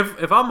Miami.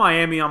 If I'm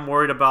Miami, I'm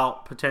worried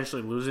about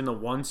potentially losing the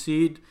 1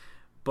 seed.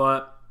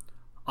 But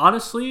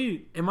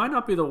honestly, it might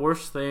not be the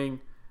worst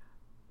thing.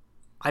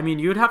 I mean,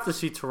 you'd have to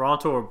see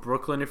Toronto or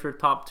Brooklyn if you're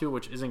top 2,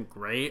 which isn't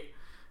great.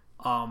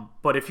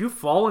 But if you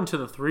fall into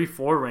the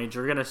 3-4 range,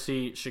 you're gonna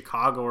see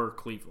Chicago or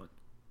Cleveland,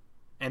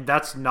 and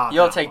that's not.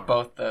 You'll take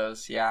both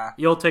those, yeah.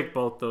 You'll take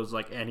both those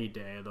like any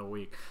day of the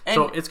week. And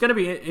so it's gonna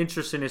be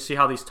interesting to see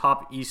how these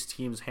top East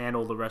teams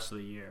handle the rest of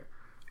the year.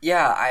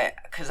 Yeah,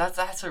 because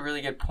that's a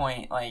really good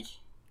point. Like,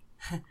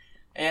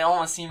 it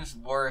almost seems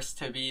worse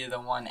to be the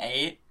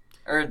 1-8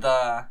 or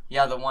the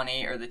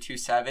 1-8 or the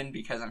 2-7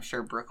 because I'm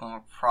sure Brooklyn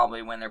will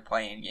probably win their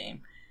play-in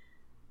game.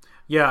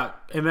 Yeah,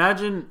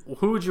 imagine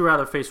who would you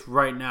rather face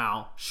right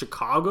now,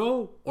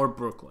 Chicago or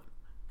Brooklyn?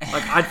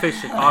 Like, I'd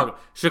face Chicago.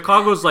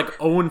 Chicago's like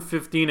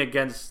 0-15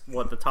 against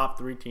the top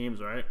 3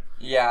 teams, right?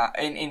 Yeah,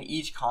 in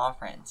each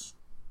conference.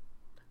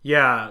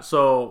 Yeah,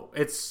 so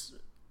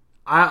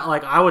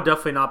I would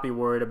definitely not be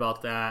worried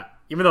about that.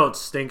 Even though it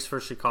stinks for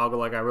Chicago,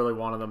 like I really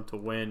wanted them to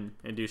win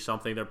and do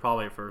something. They're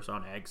probably a first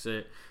round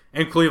exit.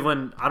 And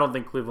Cleveland, I don't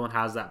think Cleveland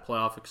has that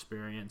playoff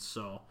experience.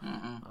 So,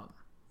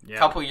 yeah,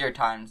 couple year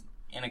times.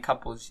 In a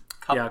couple years.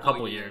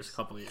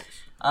 Couple years.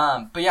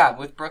 But yeah,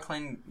 with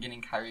Brooklyn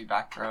getting Kyrie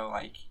back, bro,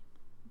 like,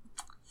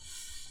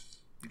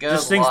 good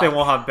just thinks luck. they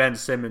won't have Ben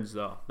Simmons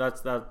though.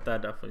 That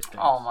definitely stinks.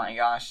 Oh my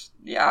gosh,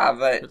 yeah,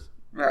 but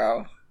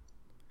bro.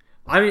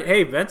 I mean,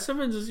 hey, Ben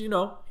Simmons is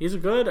he's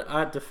good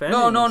at defending.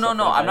 No.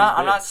 Like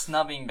I'm not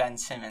snubbing Ben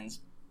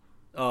Simmons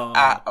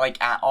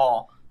at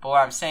all. But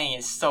what I'm saying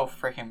is still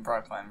freaking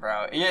Brooklyn,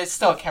 bro. It's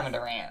still Kevin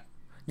Durant.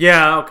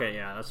 Yeah. Okay.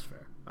 Yeah, that's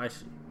fair. I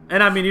see.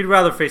 And I mean, you'd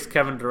rather face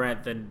Kevin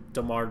Durant than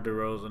DeMar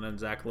DeRozan and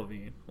Zach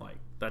LaVine. Like,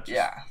 that's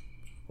just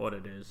what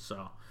it is.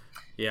 So,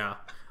 yeah.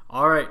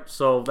 All right.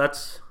 So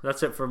that's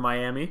it for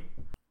Miami.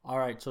 All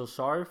right. So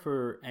sorry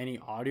for any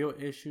audio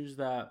issues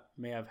that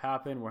may have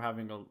happened. We're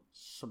having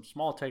some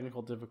small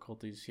technical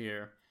difficulties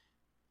here.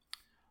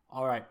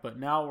 All right. But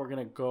now we're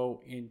gonna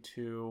go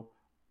into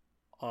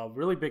a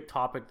really big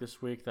topic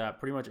this week that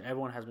pretty much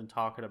everyone has been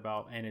talking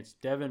about, and it's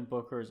Devin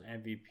Booker's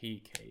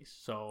MVP case.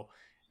 So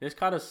this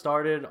kind of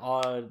started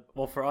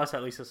for us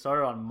at least, it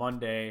started on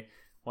Monday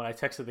when I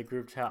texted the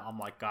group chat. I'm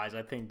like, guys,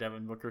 I think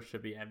Devin Booker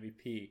should be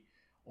MVP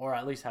or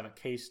at least have a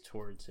case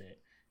towards it.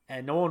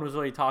 And no one was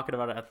really talking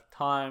about it at the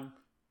time.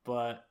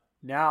 But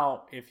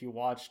now, if you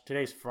watch,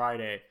 today's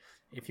Friday,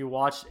 if you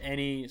watch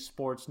any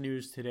sports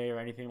news today or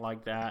anything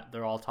like that,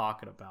 they're all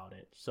talking about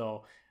it.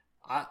 So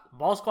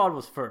Ball Squad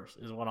was first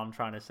is what I'm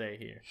trying to say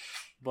here.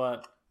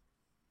 But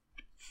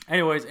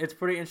anyways, it's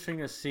pretty interesting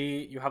to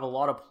see. You have a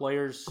lot of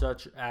players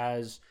such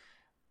as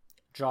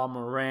Ja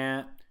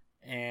Morant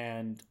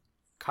and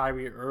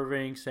Kyrie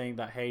Irving saying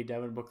that, hey,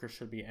 Devin Booker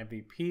should be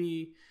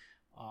MVP.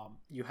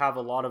 you have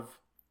a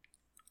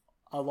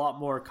lot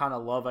more kind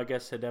of love, I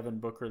guess, to Devin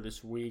Booker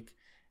this week.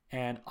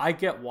 And I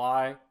get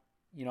why.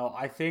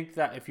 I think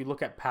that if you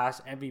look at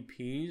past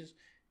MVPs,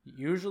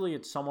 usually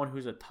it's someone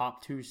who's a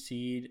top 2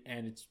 seed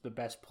and it's the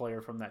best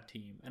player from that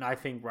team. And I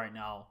think right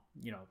now,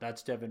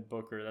 that's Devin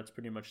Booker. That's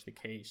pretty much the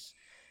case.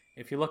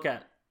 If you look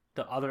at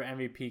the other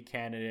MVP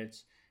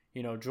candidates,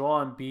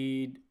 Joel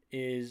Embiid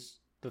is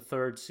the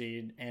 3rd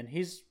seed, and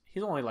he's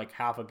only like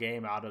half a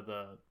game out of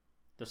the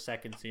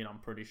 2nd seed, I'm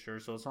pretty sure.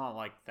 So it's not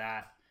like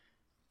that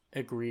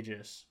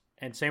egregious.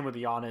 And same with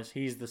Giannis,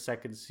 he's the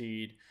 2nd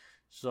seed.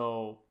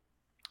 So,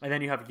 and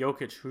then you have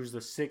Jokic, who's the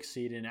 6th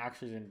seed and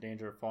actually is in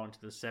danger of falling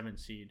to the 7th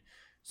seed.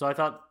 So I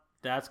thought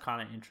that's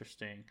kind of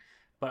interesting.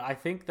 But I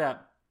think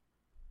that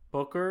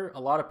Booker, a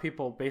lot of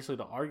people, basically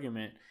the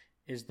argument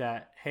is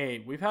that,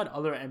 hey, we've had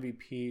other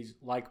MVPs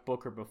like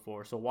Booker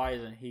before, so why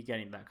isn't he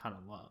getting that kind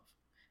of love?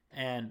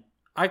 And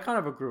I kind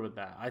of agree with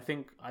that. I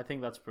think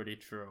that's pretty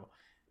true.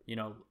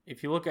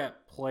 If you look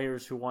at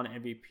players who won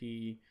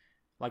MVP,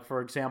 like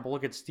for example,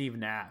 look at Steve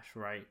Nash,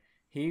 right?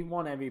 He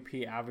won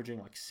MVP averaging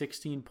like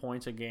 16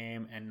 points a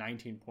game and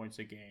 19 points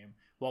a game,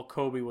 while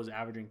Kobe was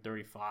averaging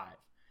 35.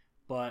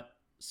 But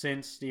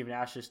since Steve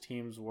Nash's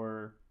teams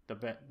were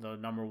the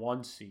number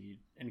 1 seed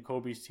and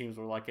Kobe's teams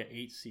were like an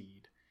 8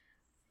 seed,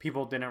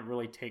 people didn't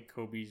really take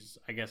Kobe's,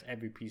 I guess,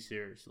 MVP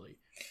seriously.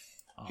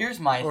 Here's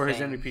my thing. Or his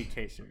MVP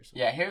case seriously.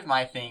 Yeah, here's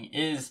my thing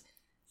is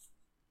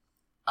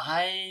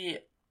I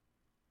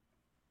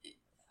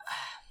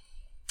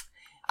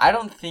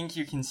don't think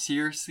you can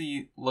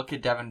seriously look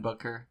at Devin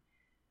Booker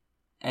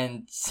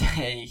and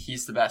say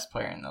he's the best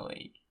player in the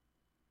league.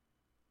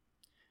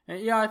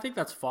 And yeah, I think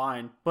that's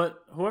fine.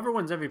 But whoever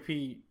wins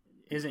MVP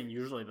isn't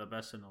usually the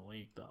best in the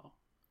league, though.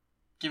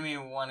 Give me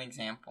one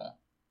example.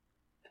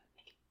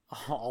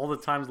 All the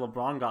times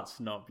LeBron got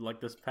snubbed, like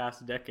this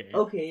past decade.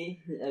 Okay,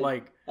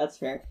 that's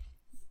fair.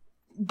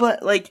 But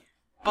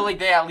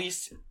they at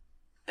least,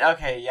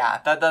 okay,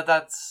 yeah,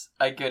 that's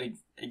a good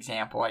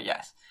example, I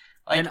guess.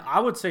 And I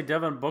would say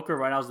Devin Booker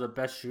right now is the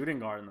best shooting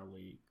guard in the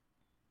league.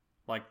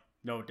 Like,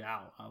 no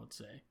doubt, I would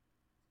say.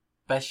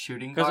 Best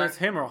shooting guard? Because it's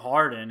him or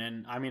Harden,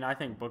 and I mean, I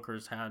think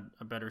Booker's had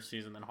a better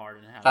season than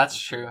Harden has. That's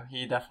true.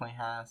 He definitely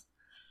has.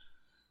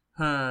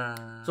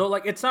 So,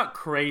 like, it's not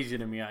crazy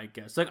to me, I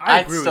guess. Like,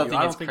 I agree with you. I don't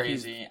think it's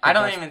crazy. I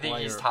don't even think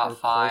he's top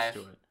 5.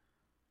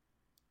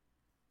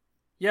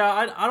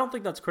 Yeah, I don't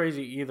think that's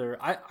crazy either.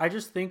 I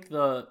just think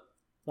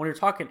when you're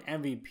talking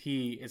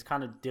MVP, it's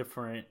kind of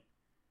different.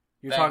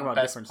 You're talking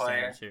about different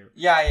standards here.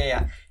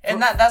 Yeah.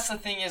 And that's the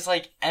thing is,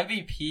 like,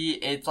 MVP,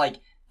 it's like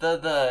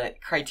the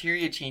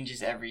criteria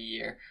changes every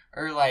year.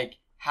 Or, like,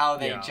 how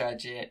they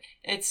judge it.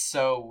 It's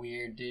so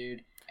weird,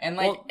 dude. And,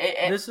 like,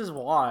 this is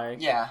why.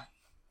 Yeah.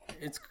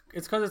 It's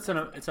because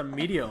it's a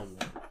media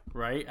award,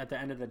 right? At the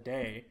end of the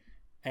day,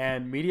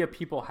 and media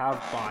people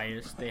have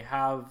bias. They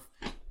have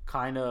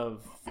kind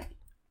of,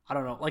 I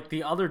don't know, like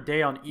the other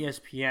day on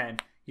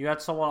ESPN, you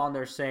had someone on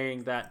there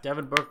saying that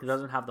Devin Booker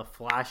doesn't have the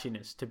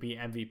flashiness to be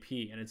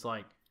MVP, and it's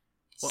like,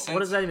 what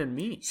does that even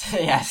mean?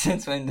 Yeah,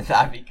 since when did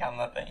that become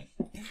a thing?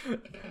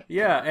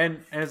 Yeah, and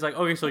it's like,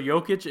 okay, so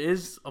Jokic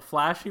is a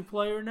flashy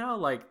player now?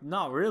 Like,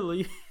 not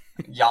really.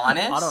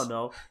 Giannis? I don't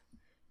know.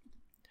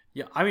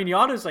 Yeah, I mean,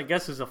 Giannis, I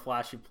guess, is a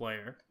flashy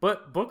player.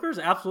 But Booker's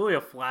absolutely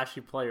a flashy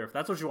player, if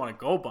that's what you want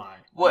to go by.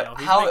 What?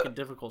 He's making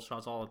difficult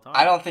shots all the time.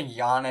 I don't think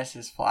Giannis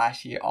is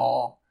flashy at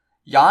all.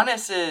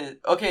 Giannis is...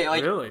 Okay,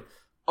 like... Really?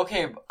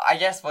 Okay, I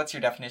guess what's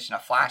your definition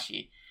of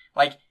flashy?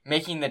 Like,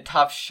 making the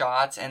tough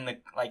shots and the,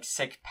 like,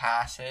 sick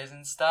passes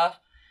and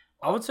stuff?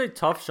 I would say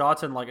tough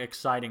shots and, like,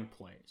 exciting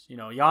plays.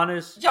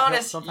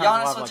 Giannis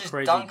will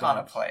just dunk on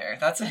a player.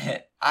 That's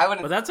it.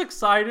 But that's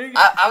exciting.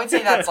 I would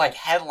say that's, like,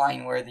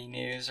 headline-worthy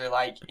news or,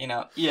 like,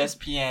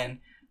 ESPN.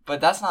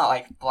 But that's not,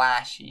 like,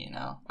 flashy,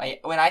 Like,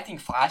 when I think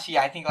flashy,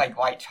 I think, like,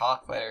 white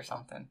chocolate or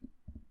something.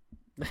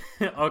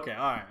 Okay,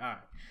 all right.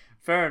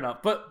 Fair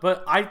enough. But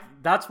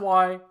that's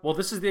why, well,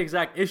 this is the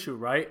exact issue,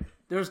 right?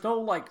 There's no,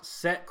 like,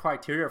 set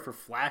criteria for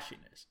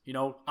flashiness.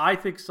 I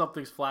think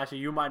something's flashy.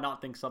 You might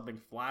not think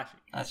something's flashy.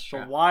 That's true.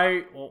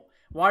 So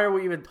why are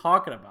we even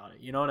talking about it?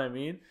 You know what I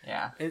mean?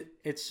 Yeah.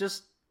 It's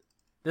just,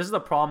 this is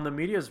the problem. The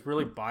media is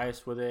really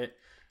biased with it.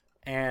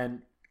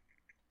 And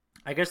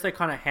I guess they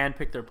kind of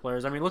handpick their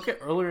players. I mean, look at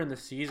earlier in the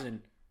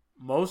season,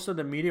 most of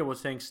the media was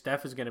saying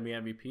Steph is going to be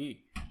MVP.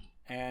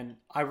 And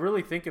I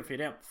really think if he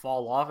didn't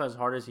fall off as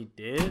hard as he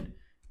did,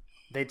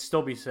 they'd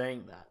still be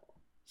saying that.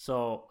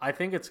 So I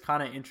think it's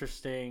kind of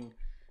interesting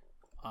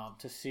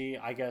to see,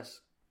 I guess.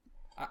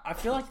 I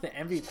feel like the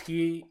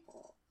MVP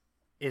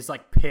is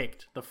like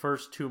picked the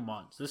first 2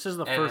 months. This is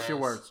the first year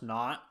where it's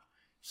not.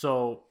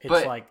 So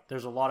it's like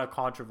there's a lot of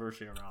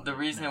controversy around the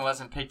reason it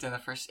wasn't picked in the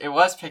first... It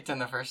was picked in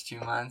the first 2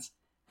 months.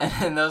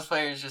 And those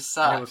players just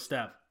sucked. And it was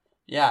Steph.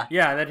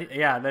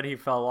 Yeah. Then he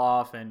fell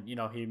off and,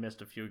 he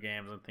missed a few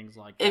games and things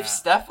like that. If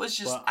Steph was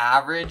just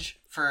average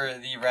for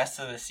the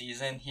rest of the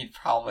season, he'd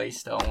probably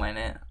still win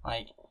it.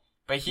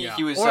 But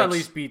he was... Or at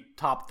least be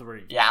top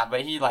 3. Yeah,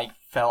 but he,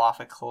 fell off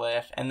a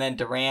cliff. And then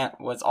Durant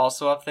was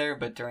also up there,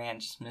 but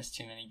Durant just missed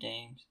too many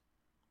games.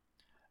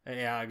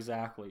 Yeah,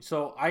 exactly.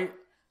 So I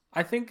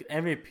think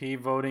MVP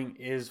voting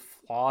is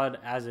flawed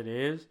as it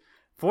is.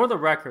 For the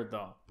record,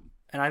 though,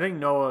 and I think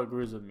Noah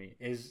agrees with me,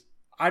 is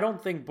I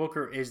don't think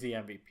Booker is the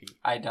MVP.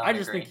 I don't. I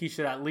just think he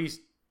should at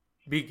least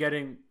be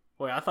getting.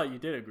 Wait, I thought you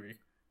did agree.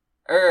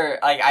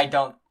 I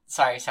don't.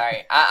 Sorry.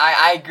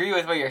 I agree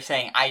with what you're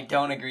saying. I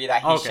don't agree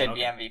that he should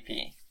be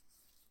MVP.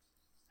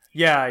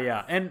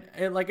 Yeah, and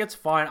it's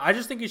fine. I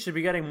just think he should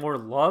be getting more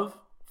love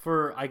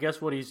for, I guess,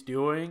 what he's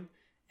doing,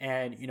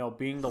 and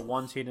being the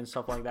 1 seed and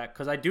stuff like that.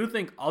 Because I do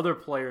think other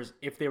players,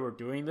 if they were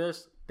doing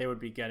this, they would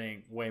be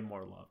getting way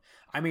more love.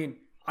 I mean,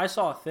 I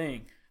saw a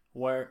thing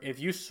where if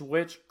you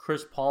switch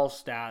Chris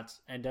Paul's stats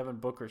and Devin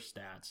Booker's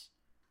stats,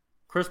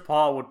 Chris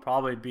Paul would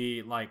probably be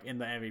in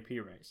the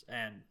MVP race,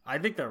 and I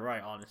think they're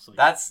right, honestly.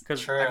 That's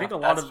true. I think a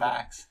lot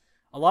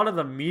of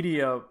the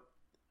media,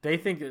 they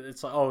think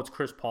it's it's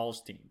Chris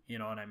Paul's team. You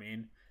know what I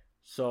mean?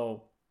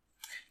 So,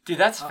 dude,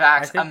 that's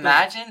facts.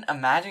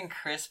 Imagine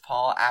Chris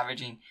Paul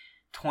averaging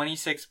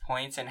 26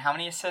 points and how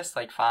many assists?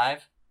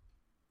 5?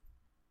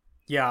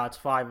 Yeah, it's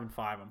 5 and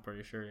 5. I'm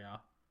pretty sure. Yeah.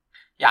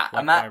 Yeah.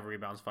 5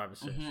 rebounds, 5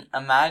 assists. Mm-hmm.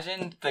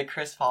 Imagine the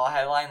Chris Paul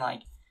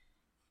headline,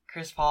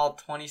 Chris Paul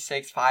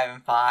 26, 5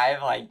 and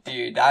 5.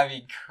 Dude, that'd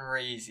be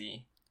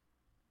crazy.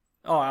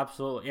 Oh,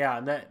 absolutely. Yeah,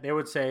 and they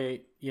would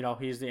say,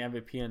 he's the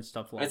MVP and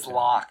stuff like that. It's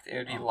locked. It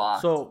would be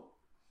locked. So,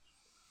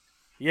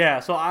 yeah,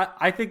 so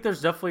I think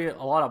there's definitely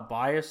a lot of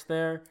bias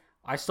there.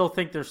 I still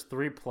think there's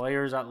 3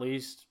 players at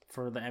least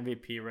for the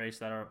MVP race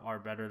that are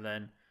better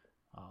than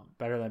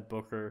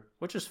Booker,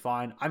 which is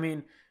fine. I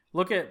mean,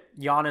 look at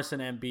Giannis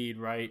and Embiid,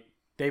 right?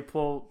 They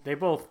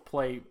both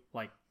play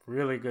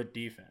really good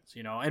defense,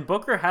 and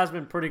Booker has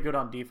been pretty good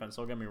on defense,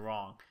 don't get me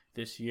wrong,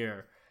 this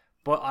year.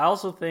 But I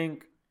also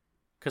think,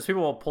 because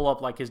people will pull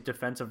up his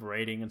defensive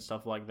rating and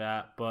stuff like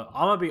that, but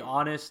I'm going to be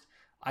honest,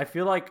 I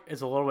feel like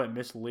it's a little bit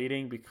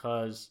misleading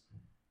because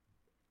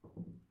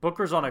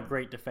Booker's on a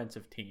great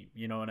defensive team,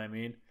 you know what I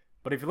mean?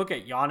 But if you look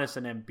at Giannis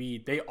and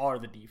Embiid, they are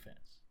the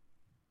defense.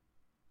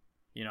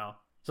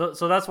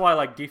 So that's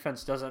why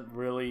defense doesn't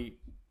really,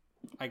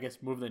 I guess,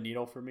 move the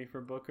needle for me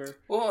for Booker.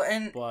 Well,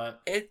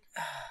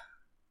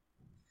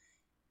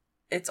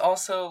 it's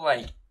also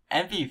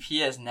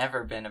MVP has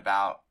never been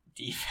about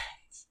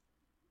defense.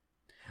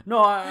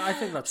 No, I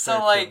think that's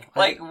so wait,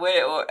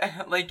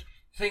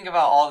 think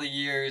about all the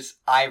years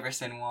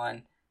Iverson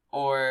won,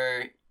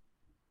 or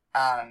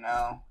I don't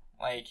know,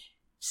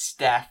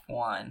 Steph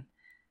won,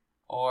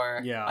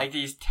 or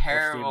these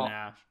terrible,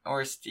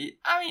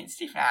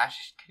 Steve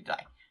Nash could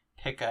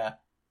pick a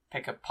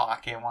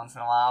pocket once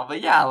in a while,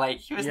 but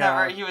he was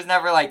never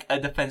a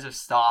defensive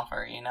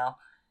stopper,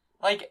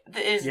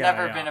 it's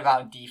never been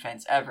about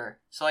defense ever.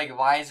 So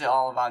why is it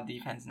all about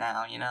defense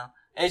now?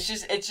 It's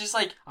just it's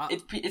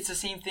the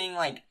same thing.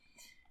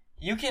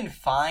 You can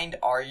find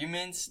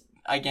arguments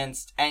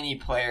against any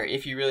player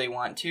if you really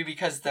want to,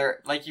 because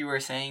they're you were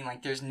saying,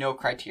 there's no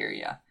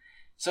criteria.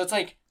 So it's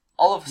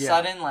all of a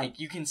sudden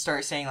you can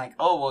start saying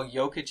oh well,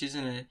 Jokic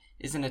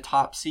isn't a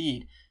top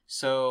seed,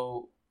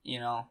 so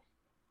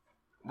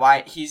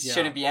why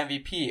shouldn't be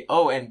MVP.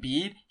 Oh,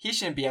 Embiid, he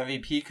shouldn't be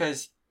MVP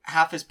because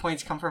half his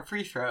points come from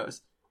free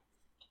throws.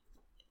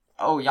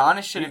 Oh,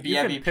 Giannis shouldn't be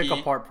MVP. Pick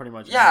apart pretty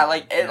much. Yeah,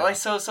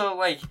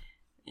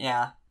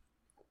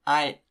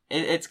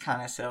 it's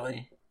kind of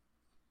silly.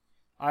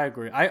 I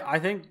agree. I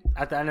think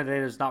at the end of the day,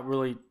 there's not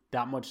really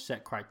that much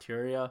set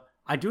criteria.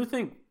 I do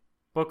think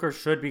Booker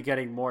should be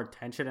getting more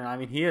attention, and I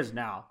mean he is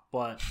now,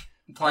 but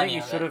I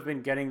think he should have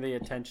been getting the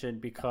attention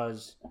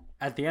because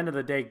at the end of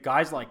the day,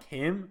 guys like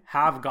him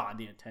have gotten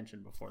the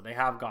attention before. They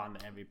have gotten the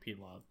MVP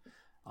love.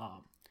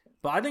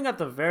 But I think at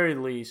the very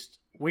least,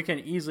 we can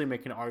easily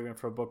make an argument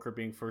for Booker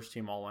being first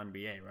team All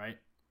NBA, right?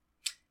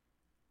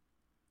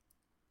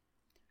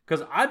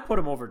 Because I'd put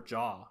him over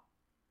Ja,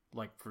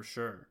 for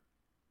sure.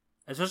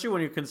 Especially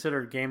when you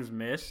consider games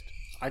missed,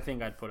 I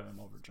think I'd put him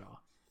over Ja.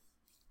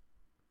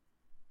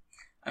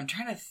 I'm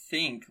trying to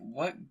think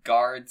what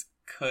guards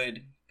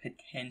could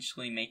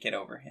potentially make it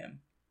over him.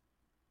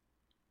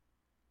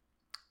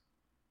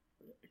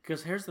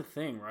 Because here's the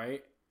thing,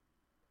 right?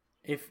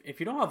 If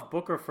you don't have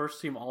Booker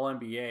first team All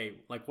NBA,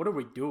 what are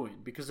we doing?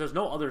 Because there's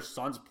no other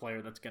Suns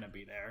player that's gonna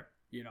be there.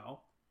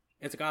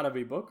 It's gotta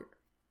be Booker.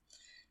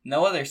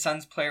 No other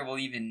Suns player will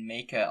even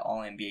make an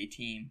All NBA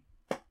team.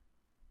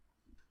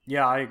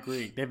 Yeah, I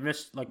agree. They've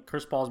missed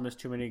Chris Paul's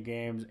missed too many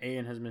games.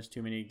 Ayton has missed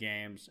too many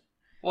games.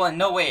 Well, in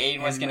no way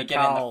Ayton was gonna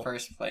get in the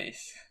first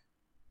place.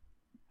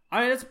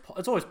 I mean,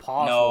 it's always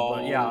possible,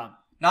 but yeah,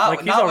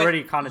 he's not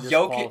already kind of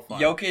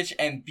disqualified. Jokic,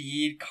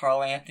 Embiid,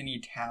 Karl Anthony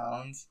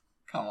Towns.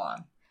 Come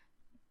on.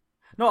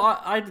 No,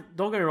 I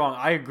don't get me wrong.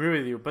 I agree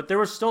with you, but there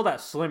was still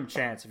that slim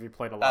chance if he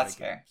played a lot of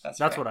games. That's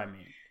fair. What I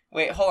mean.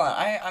 Wait, hold on.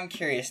 I'm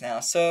curious now.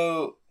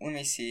 So let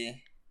me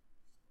see.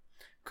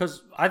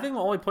 Because I think the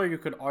only player you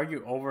could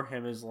argue over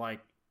him is I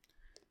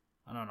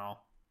don't know,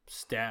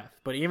 Steph.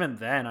 But even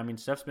then, I mean,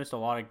 Steph's missed a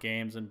lot of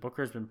games, and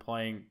Booker's been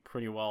playing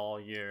pretty well all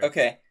year.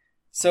 Okay,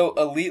 so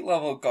elite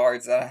level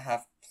guards that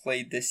have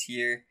played this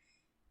year.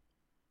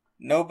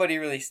 nobody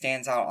really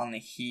stands out on the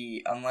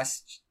Heat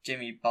unless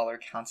Jimmy Butler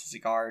counts as a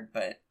guard,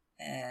 but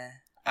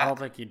I don't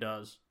think he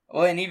does.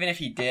 Well, and even if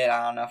he did,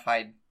 I don't know if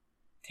I'd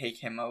take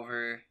him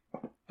over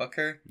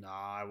Booker.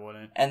 Nah, I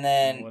wouldn't. And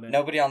then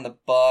nobody on the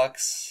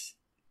Bucks.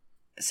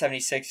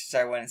 76ers,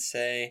 I wouldn't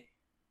say.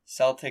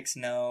 Celtics,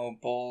 no.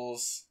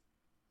 Bulls.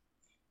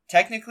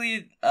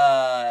 Technically,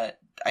 I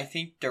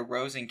think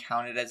DeRozan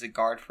counted as a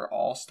guard for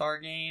All-Star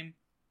game.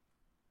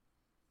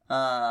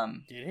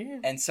 Did he?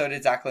 And so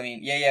did Zach LaVine.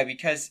 Yeah,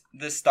 because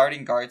the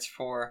starting guards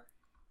for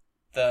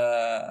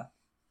the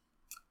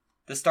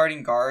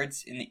starting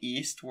guards in the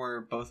East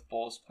were both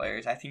Bulls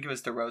players. I think it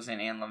was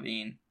DeRozan and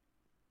LaVine.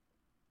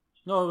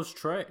 No, it was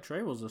Trey.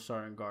 Trey was the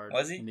starting guard.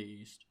 Was he? In the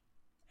East.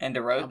 And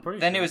DeRozan.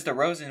 Then it was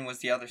DeRozan was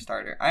the other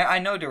starter. I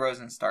know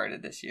DeRozan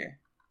started this year.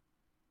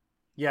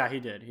 Yeah, he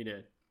did.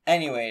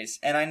 Anyways,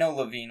 and I know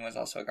LaVine was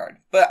also a guard.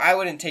 But I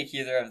wouldn't take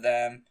either of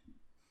them.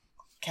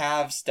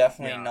 Cavs,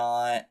 definitely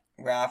not.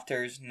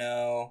 Raptors,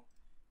 no.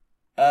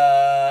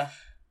 I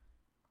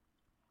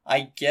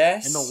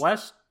guess... In the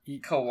West,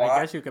 Kawhi,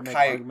 I guess you could make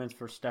arguments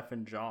for Steph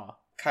and Ja.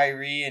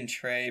 Kyrie and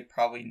Trey,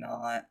 probably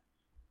not.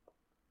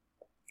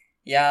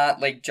 Yeah,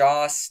 like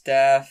Ja,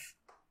 Steph,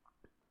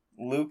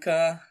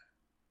 Luka.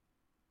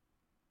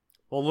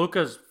 Well,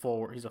 Luka's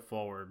forward. He's a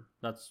forward.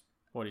 That's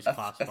what he's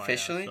classified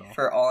officially as, so.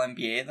 For All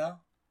NBA though.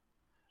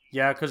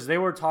 Yeah, because they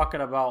were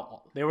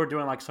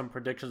doing like some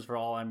predictions for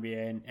All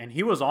NBA, and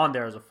he was on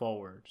there as a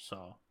forward.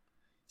 So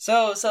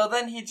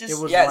then he just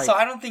So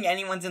I don't think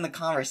anyone's in the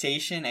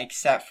conversation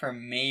except for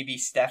maybe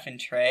Steph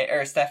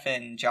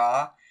and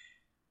Ja.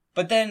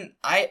 But then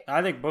I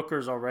think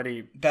Booker's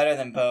already better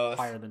than both,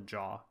 higher than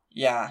Ja.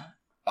 Yeah.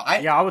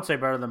 I would say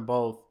better than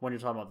both when you're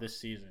talking about this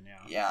season,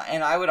 yeah. Yeah,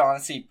 and I would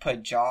honestly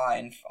put Ja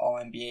in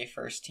All-NBA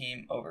first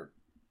team over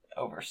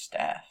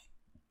Steph.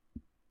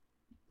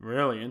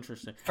 Really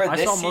interesting.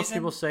 I saw most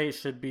people say it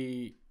should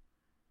be...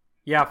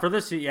 Yeah, for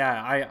this,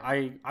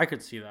 I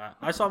could see that.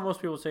 I saw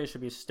most people say it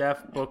should be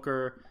Steph,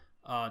 Booker,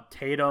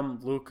 Tatum,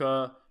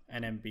 Luka,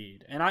 and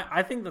Embiid. And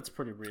I think that's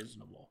pretty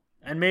reasonable.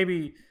 And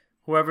maybe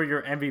whoever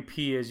your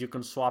MVP is, you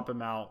can swap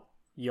him out,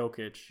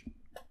 Jokic.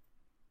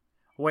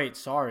 Wait,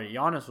 sorry,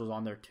 Giannis was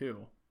on there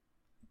too.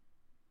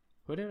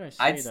 Who did I say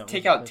I'd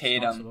take out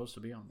Tatum. Supposed to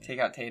be on there? Take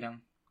out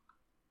Tatum.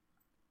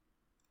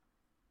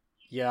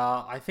 Yeah,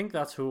 I think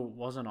that's who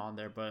wasn't on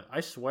there, but I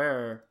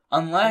swear...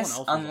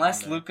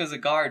 Unless Luka's a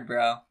guard,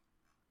 bro.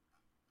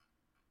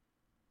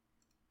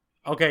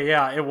 Okay,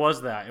 yeah, it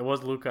was that. It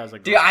was Luka as a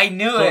guard. Dude, I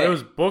knew it. So it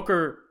was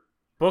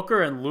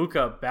Booker and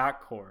Luka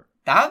backcourt.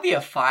 That would be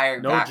a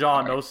fire backcourt. No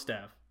Ja, no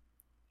Steph.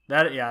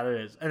 That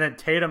is. And then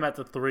Tatum at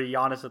the 3,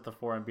 Giannis at the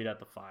 4, and Embiid at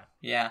the 5.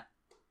 Yeah.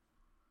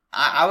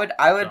 I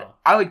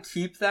would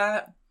keep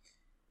that.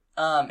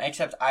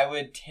 Except I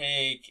would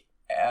take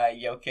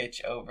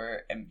Jokic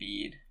over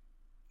Embiid.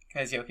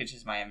 Because Jokic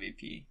is my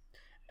MVP.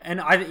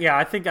 And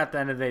I think at the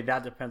end of the day,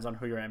 that depends on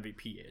who your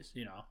MVP is,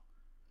 you know.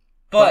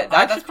 But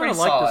that's pretty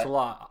solid. I like this a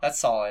lot. That's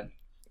solid.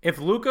 If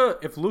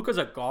Luka's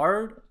a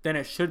guard, then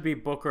it should be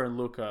Booker and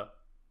Luka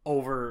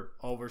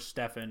over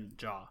Steph and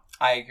Ja.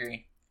 I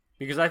agree.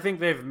 Because I think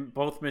they've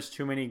both missed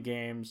too many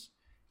games,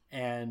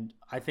 and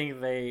I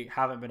think they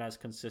haven't been as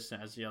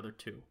consistent as the other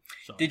two.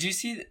 So. Did you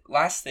see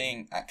last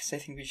thing? Because I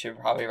think we should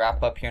probably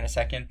wrap up here in a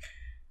second.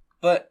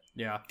 But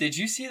yeah, did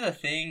you see the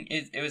thing?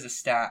 It was a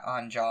stat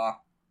on Ja.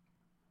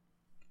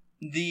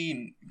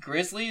 The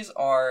Grizzlies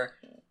are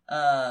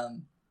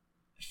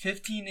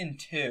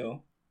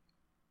 15-2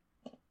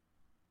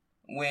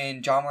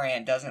 when Ja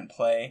Morant doesn't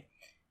play.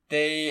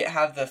 They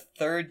have the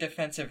 3rd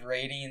defensive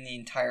rating in the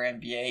entire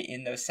NBA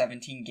in those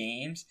 17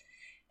 games,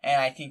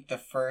 and I think the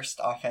 1st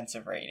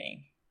offensive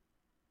rating.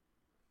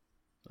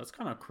 That's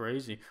kind of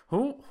crazy.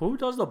 Who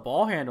does the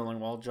ball handling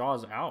while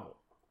Ja's out?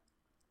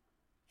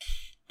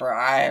 Bro,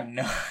 I don't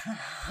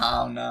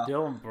know.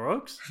 Dylan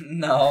Brooks?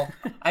 No.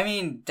 I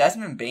mean,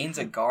 Desmond Bane's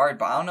a guard,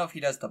 but I don't know if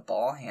he does the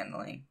ball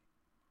handling.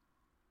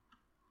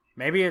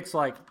 Maybe it's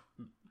not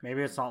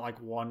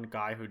like one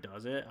guy who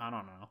does it. I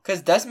don't know.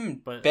 Because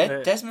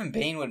Desmond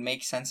Bane would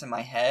make sense in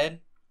my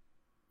head.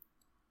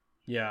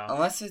 Yeah.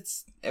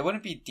 Unless it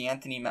wouldn't be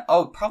D'Anthony.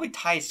 Probably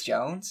Tyus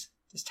Jones.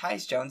 Does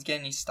Tyus Jones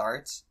get any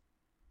starts?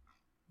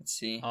 Let's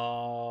see.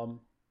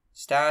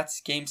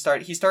 Stats, game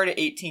start. He started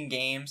 18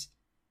 games,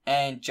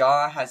 and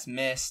Ja has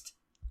missed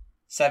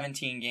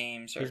 17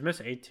 games. He's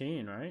missed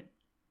 18, right?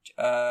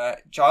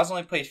 Ja's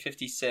only played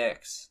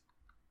 56.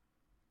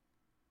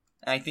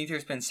 And I think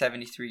there's been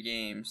 73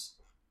 games.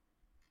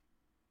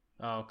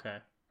 Oh, okay.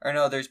 Or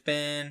no, there's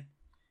been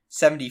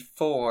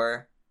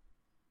 74.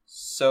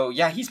 So,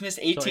 yeah, he's missed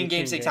 18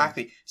 games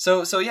exactly.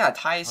 So yeah,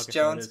 Tyus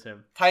Jones. So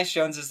Tyus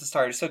Jones is the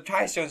starter. So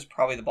Tyus Jones is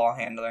probably the ball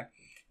handler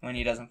when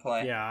he doesn't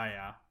play.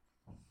 Yeah.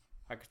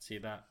 I could see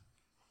that.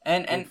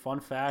 And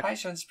fun fact.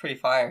 Tyus Jones is pretty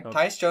fire. Oh.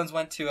 Tyus Jones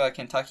went to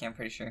Kentucky, I'm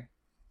pretty sure.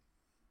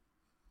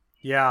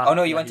 Yeah. Oh,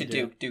 no, he went to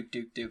Duke.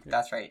 Duke.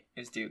 That's right.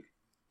 It was Duke.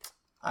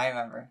 I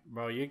remember.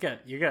 Bro, you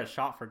get a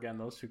shot for getting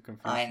those two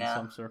confused in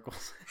some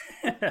circles.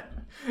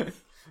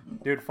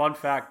 Dude, fun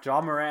fact,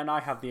 John Morant and I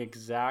have the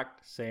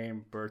exact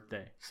same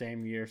birthday.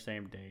 Same year,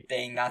 same date.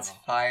 Dang, that's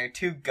fire.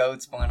 2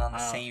 GOATs born on the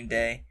same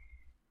day.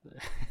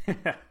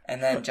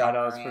 And then John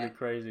Morant. It's pretty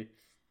crazy.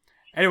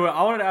 Anyway,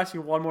 I wanted to ask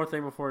you one more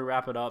thing before we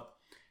wrap it up.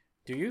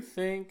 Do you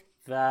think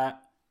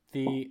that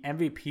the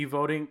MVP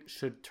voting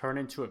should turn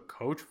into a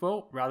coach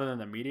vote rather than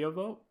the media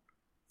vote?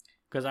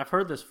 Because I've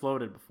heard this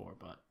floated before,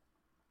 but...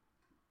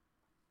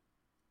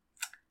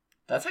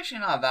 That's actually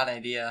not a bad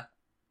idea.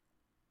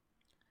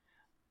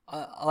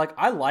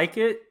 I like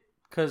it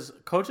because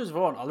coaches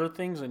vote on other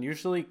things, and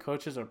usually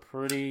coaches are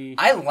pretty...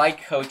 I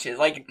like coaches.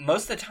 Like,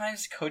 most of the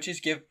times, coaches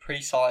give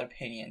pretty solid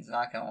opinions,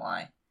 not gonna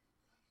lie.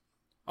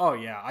 Oh,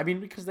 yeah. I mean,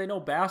 because they know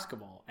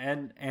basketball.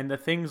 And the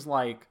things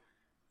like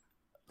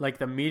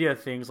the media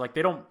things, like,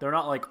 they're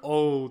not like,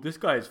 oh, this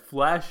guy's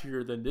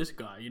flashier than this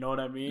guy. You know what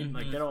I mean? Mm-hmm.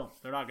 Like,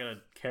 they're not going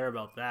to care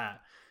about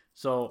that.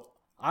 So,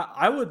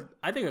 I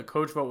think a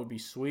coach vote would be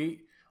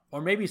sweet.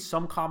 Or maybe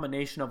some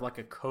combination of, like,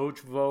 a coach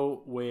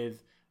vote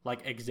with, like,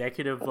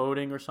 executive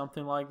voting or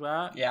something like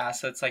that. Yeah,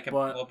 so it's, like, a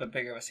little bit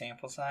bigger of a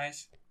sample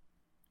size.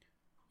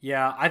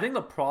 Yeah, I think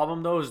the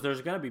problem, though, is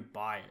there's going to be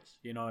bias.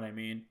 You know what I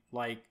mean?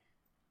 Like...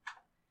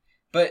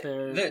 But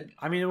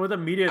I mean, with the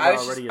media, I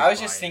was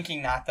just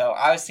thinking that though.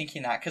 I was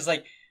thinking that because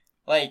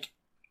like,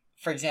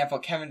 for example,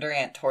 Kevin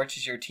Durant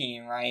torches your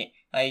team, right?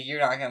 Like, you're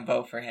not gonna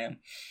vote for him,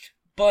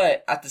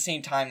 but at the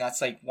same time,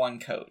 that's like one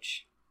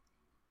coach.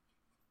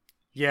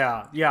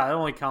 Yeah, it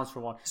only counts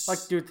for one.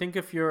 Like, dude, think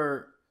if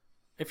you're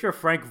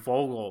Frank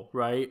Vogel,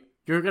 right?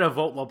 You're gonna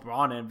vote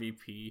LeBron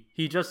MVP.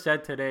 He just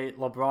said today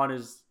LeBron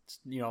is,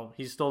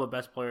 he's still the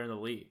best player in the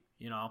league.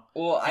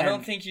 Well, I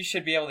don't think you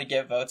should be able to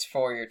get votes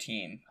for your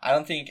team.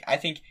 I think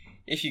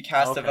if you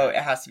cast a vote,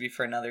 it has to be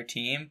for another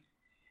team.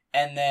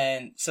 And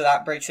then, so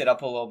that breaks it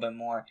up a little bit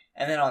more.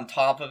 And then on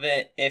top of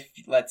it, if,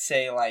 let's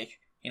say, like,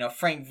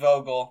 Frank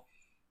Vogel,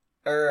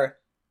 or,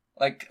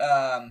 like,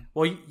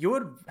 well, you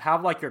would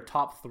have, like, your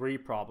top 3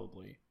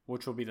 probably,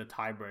 which will be the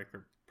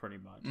tiebreaker, pretty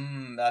much.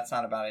 That's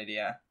not a bad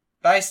idea.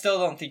 But I still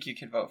don't think you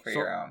could vote for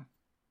your own.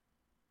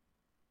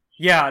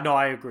 Yeah, no,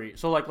 I agree.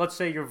 So, like, let's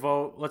say you're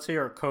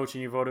a coach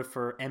and you voted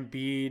for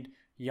Embiid,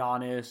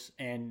 Giannis,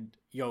 and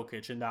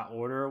Jokic in that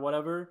order or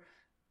whatever.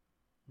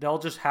 They'll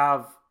just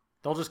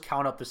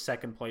count up the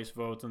second place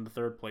votes and the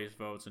third place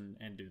votes and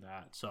do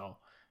that. So,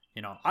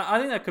 I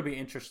think that could be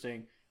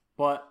interesting.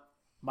 But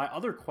my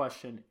other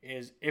question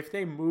is, if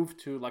they move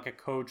to, like, a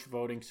coach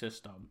voting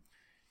system,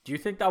 do you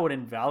think that would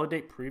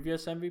invalidate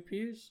previous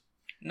MVPs?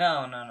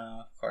 No,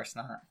 of course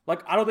not.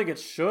 Like, I don't think it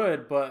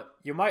should, but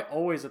you might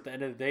always at the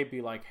end of the day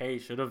be like, hey,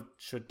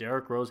 should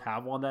Derrick Rose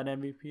have won that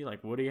MVP?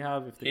 Like, would he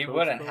have if the he coach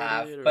wouldn't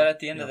have, but at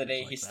the end of the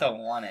day, he still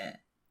won it.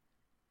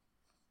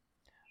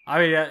 I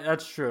mean,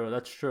 that's true.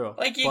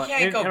 Like, you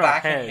can't go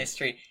back in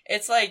history.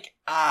 It's like,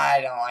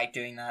 I don't like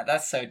doing that.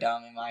 That's so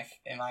dumb in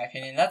my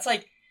opinion. That's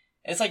like,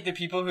 it's like the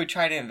people who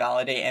try to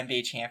invalidate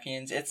NBA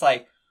champions. It's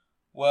like,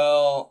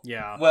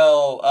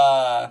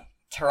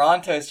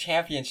 Toronto's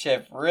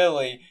championship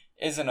really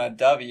isn't a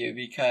W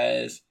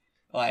because,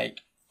 like,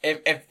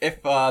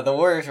 if the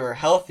Warriors were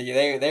healthy,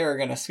 they were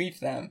gonna sweep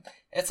them.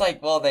 It's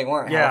like, well, they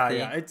weren't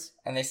healthy,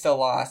 and they still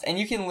lost. And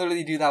you can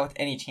literally do that with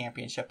any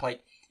championship.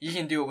 Like, you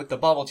can do it with the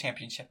bubble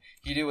championship.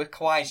 You do it with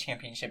Kawhi's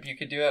championship. You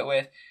could do it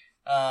with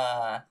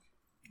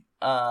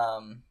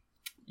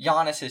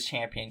Giannis's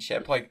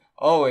championship. Like,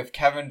 oh, if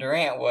Kevin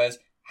Durant was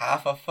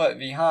half a foot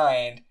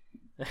behind,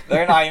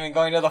 they're not even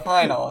going to the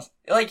finals.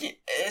 Like,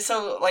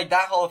 so, like,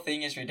 that whole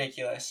thing is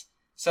ridiculous.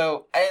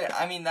 So,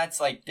 I mean, that's,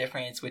 like,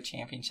 different. It's with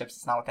championships.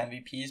 It's not with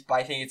MVPs. But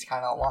I think it's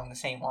kind of along the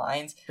same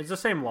lines. It's the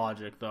same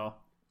logic, though.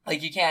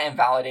 Like, you can't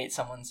invalidate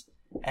someone's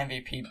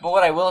MVP. But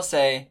what I will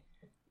say,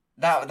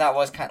 that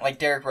was kind of, like,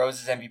 Derrick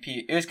Rose's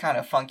MVP. It was kind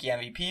of funky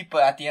MVP.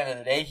 But at the end of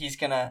the day, he's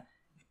gonna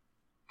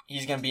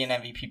be an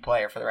MVP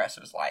player for the rest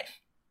of his life.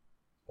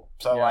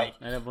 So, like...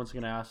 And everyone's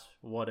gonna ask,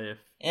 what if?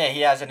 Yeah,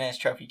 he has it in his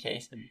trophy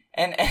case.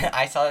 And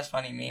I saw this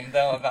funny meme,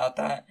 though, about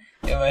that.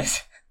 It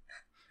was...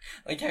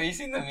 Like, have you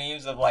seen the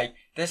memes of, like,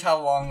 this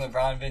how long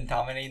LeBron been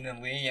dominating the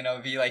league? And it'll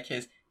be, like,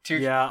 his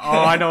 2K... Yeah,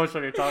 I know what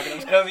you're talking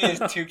about. It'll be his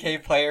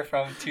 2K player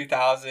from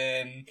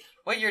 2000...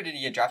 What year did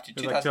he get drafted?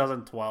 It was like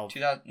 2012.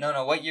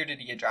 No, what year did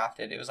he get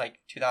drafted? It was, like,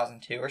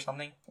 2002 or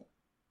something?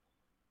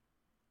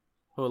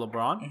 Who,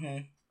 LeBron? Mm-hmm.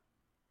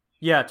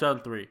 Yeah,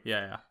 2003.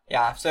 Yeah.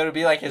 Yeah, so it'll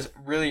be, like, his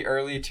really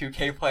early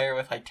 2K player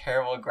with, like,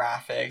 terrible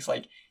graphics.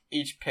 Like,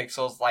 each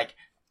pixel's, like...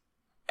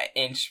 an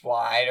inch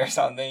wide or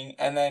something,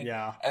 and then you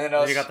got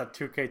the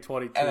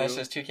 2K22, and it's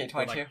just 2K22,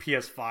 like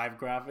PS5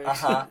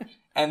 graphics.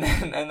 And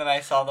then I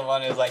saw the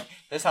one is like,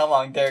 this how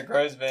long Derrick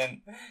Rose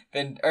been,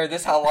 or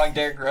this how long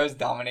Derrick Rose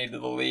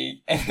dominated the league,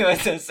 and it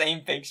was the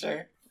same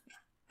picture,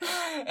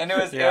 and it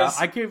was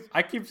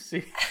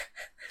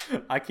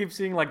I keep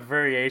seeing like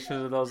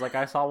variations of those. Like,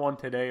 I saw one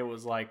today. It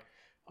was like,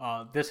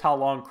 this how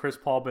long Chris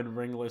Paul been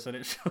ringless, and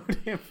it showed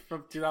him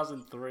from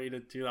 2003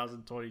 to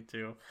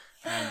 2022.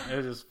 And it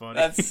was just funny.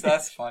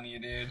 That's funny,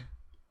 dude.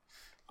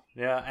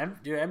 Yeah,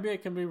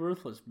 NBA can be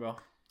ruthless, bro.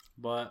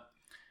 But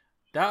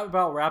that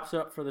about wraps it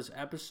up for this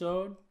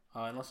episode.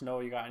 Unless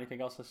Noah, you got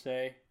anything else to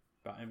say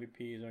about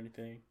MVPs or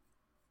anything?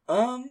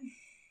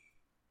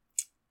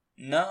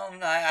 No,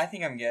 I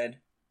think I'm good.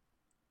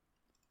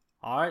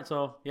 All right,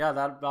 so yeah,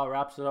 that about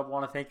wraps it up. I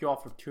want to thank you all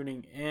for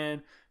tuning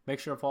in. Make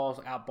sure to follow us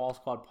at Ball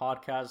Squad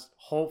Podcast.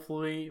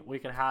 Hopefully, we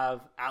can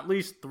have at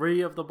least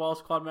 3 of the Ball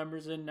Squad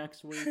members in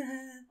next week.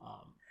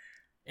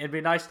 It'd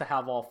be nice to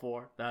have all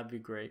 4. That'd be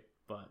great.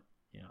 But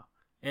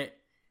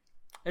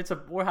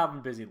we're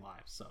having busy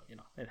lives, so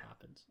it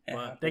happens.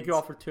 But thank you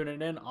all for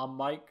tuning in. I'm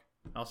Mike.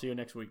 I'll see you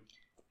next week.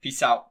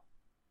 Peace out.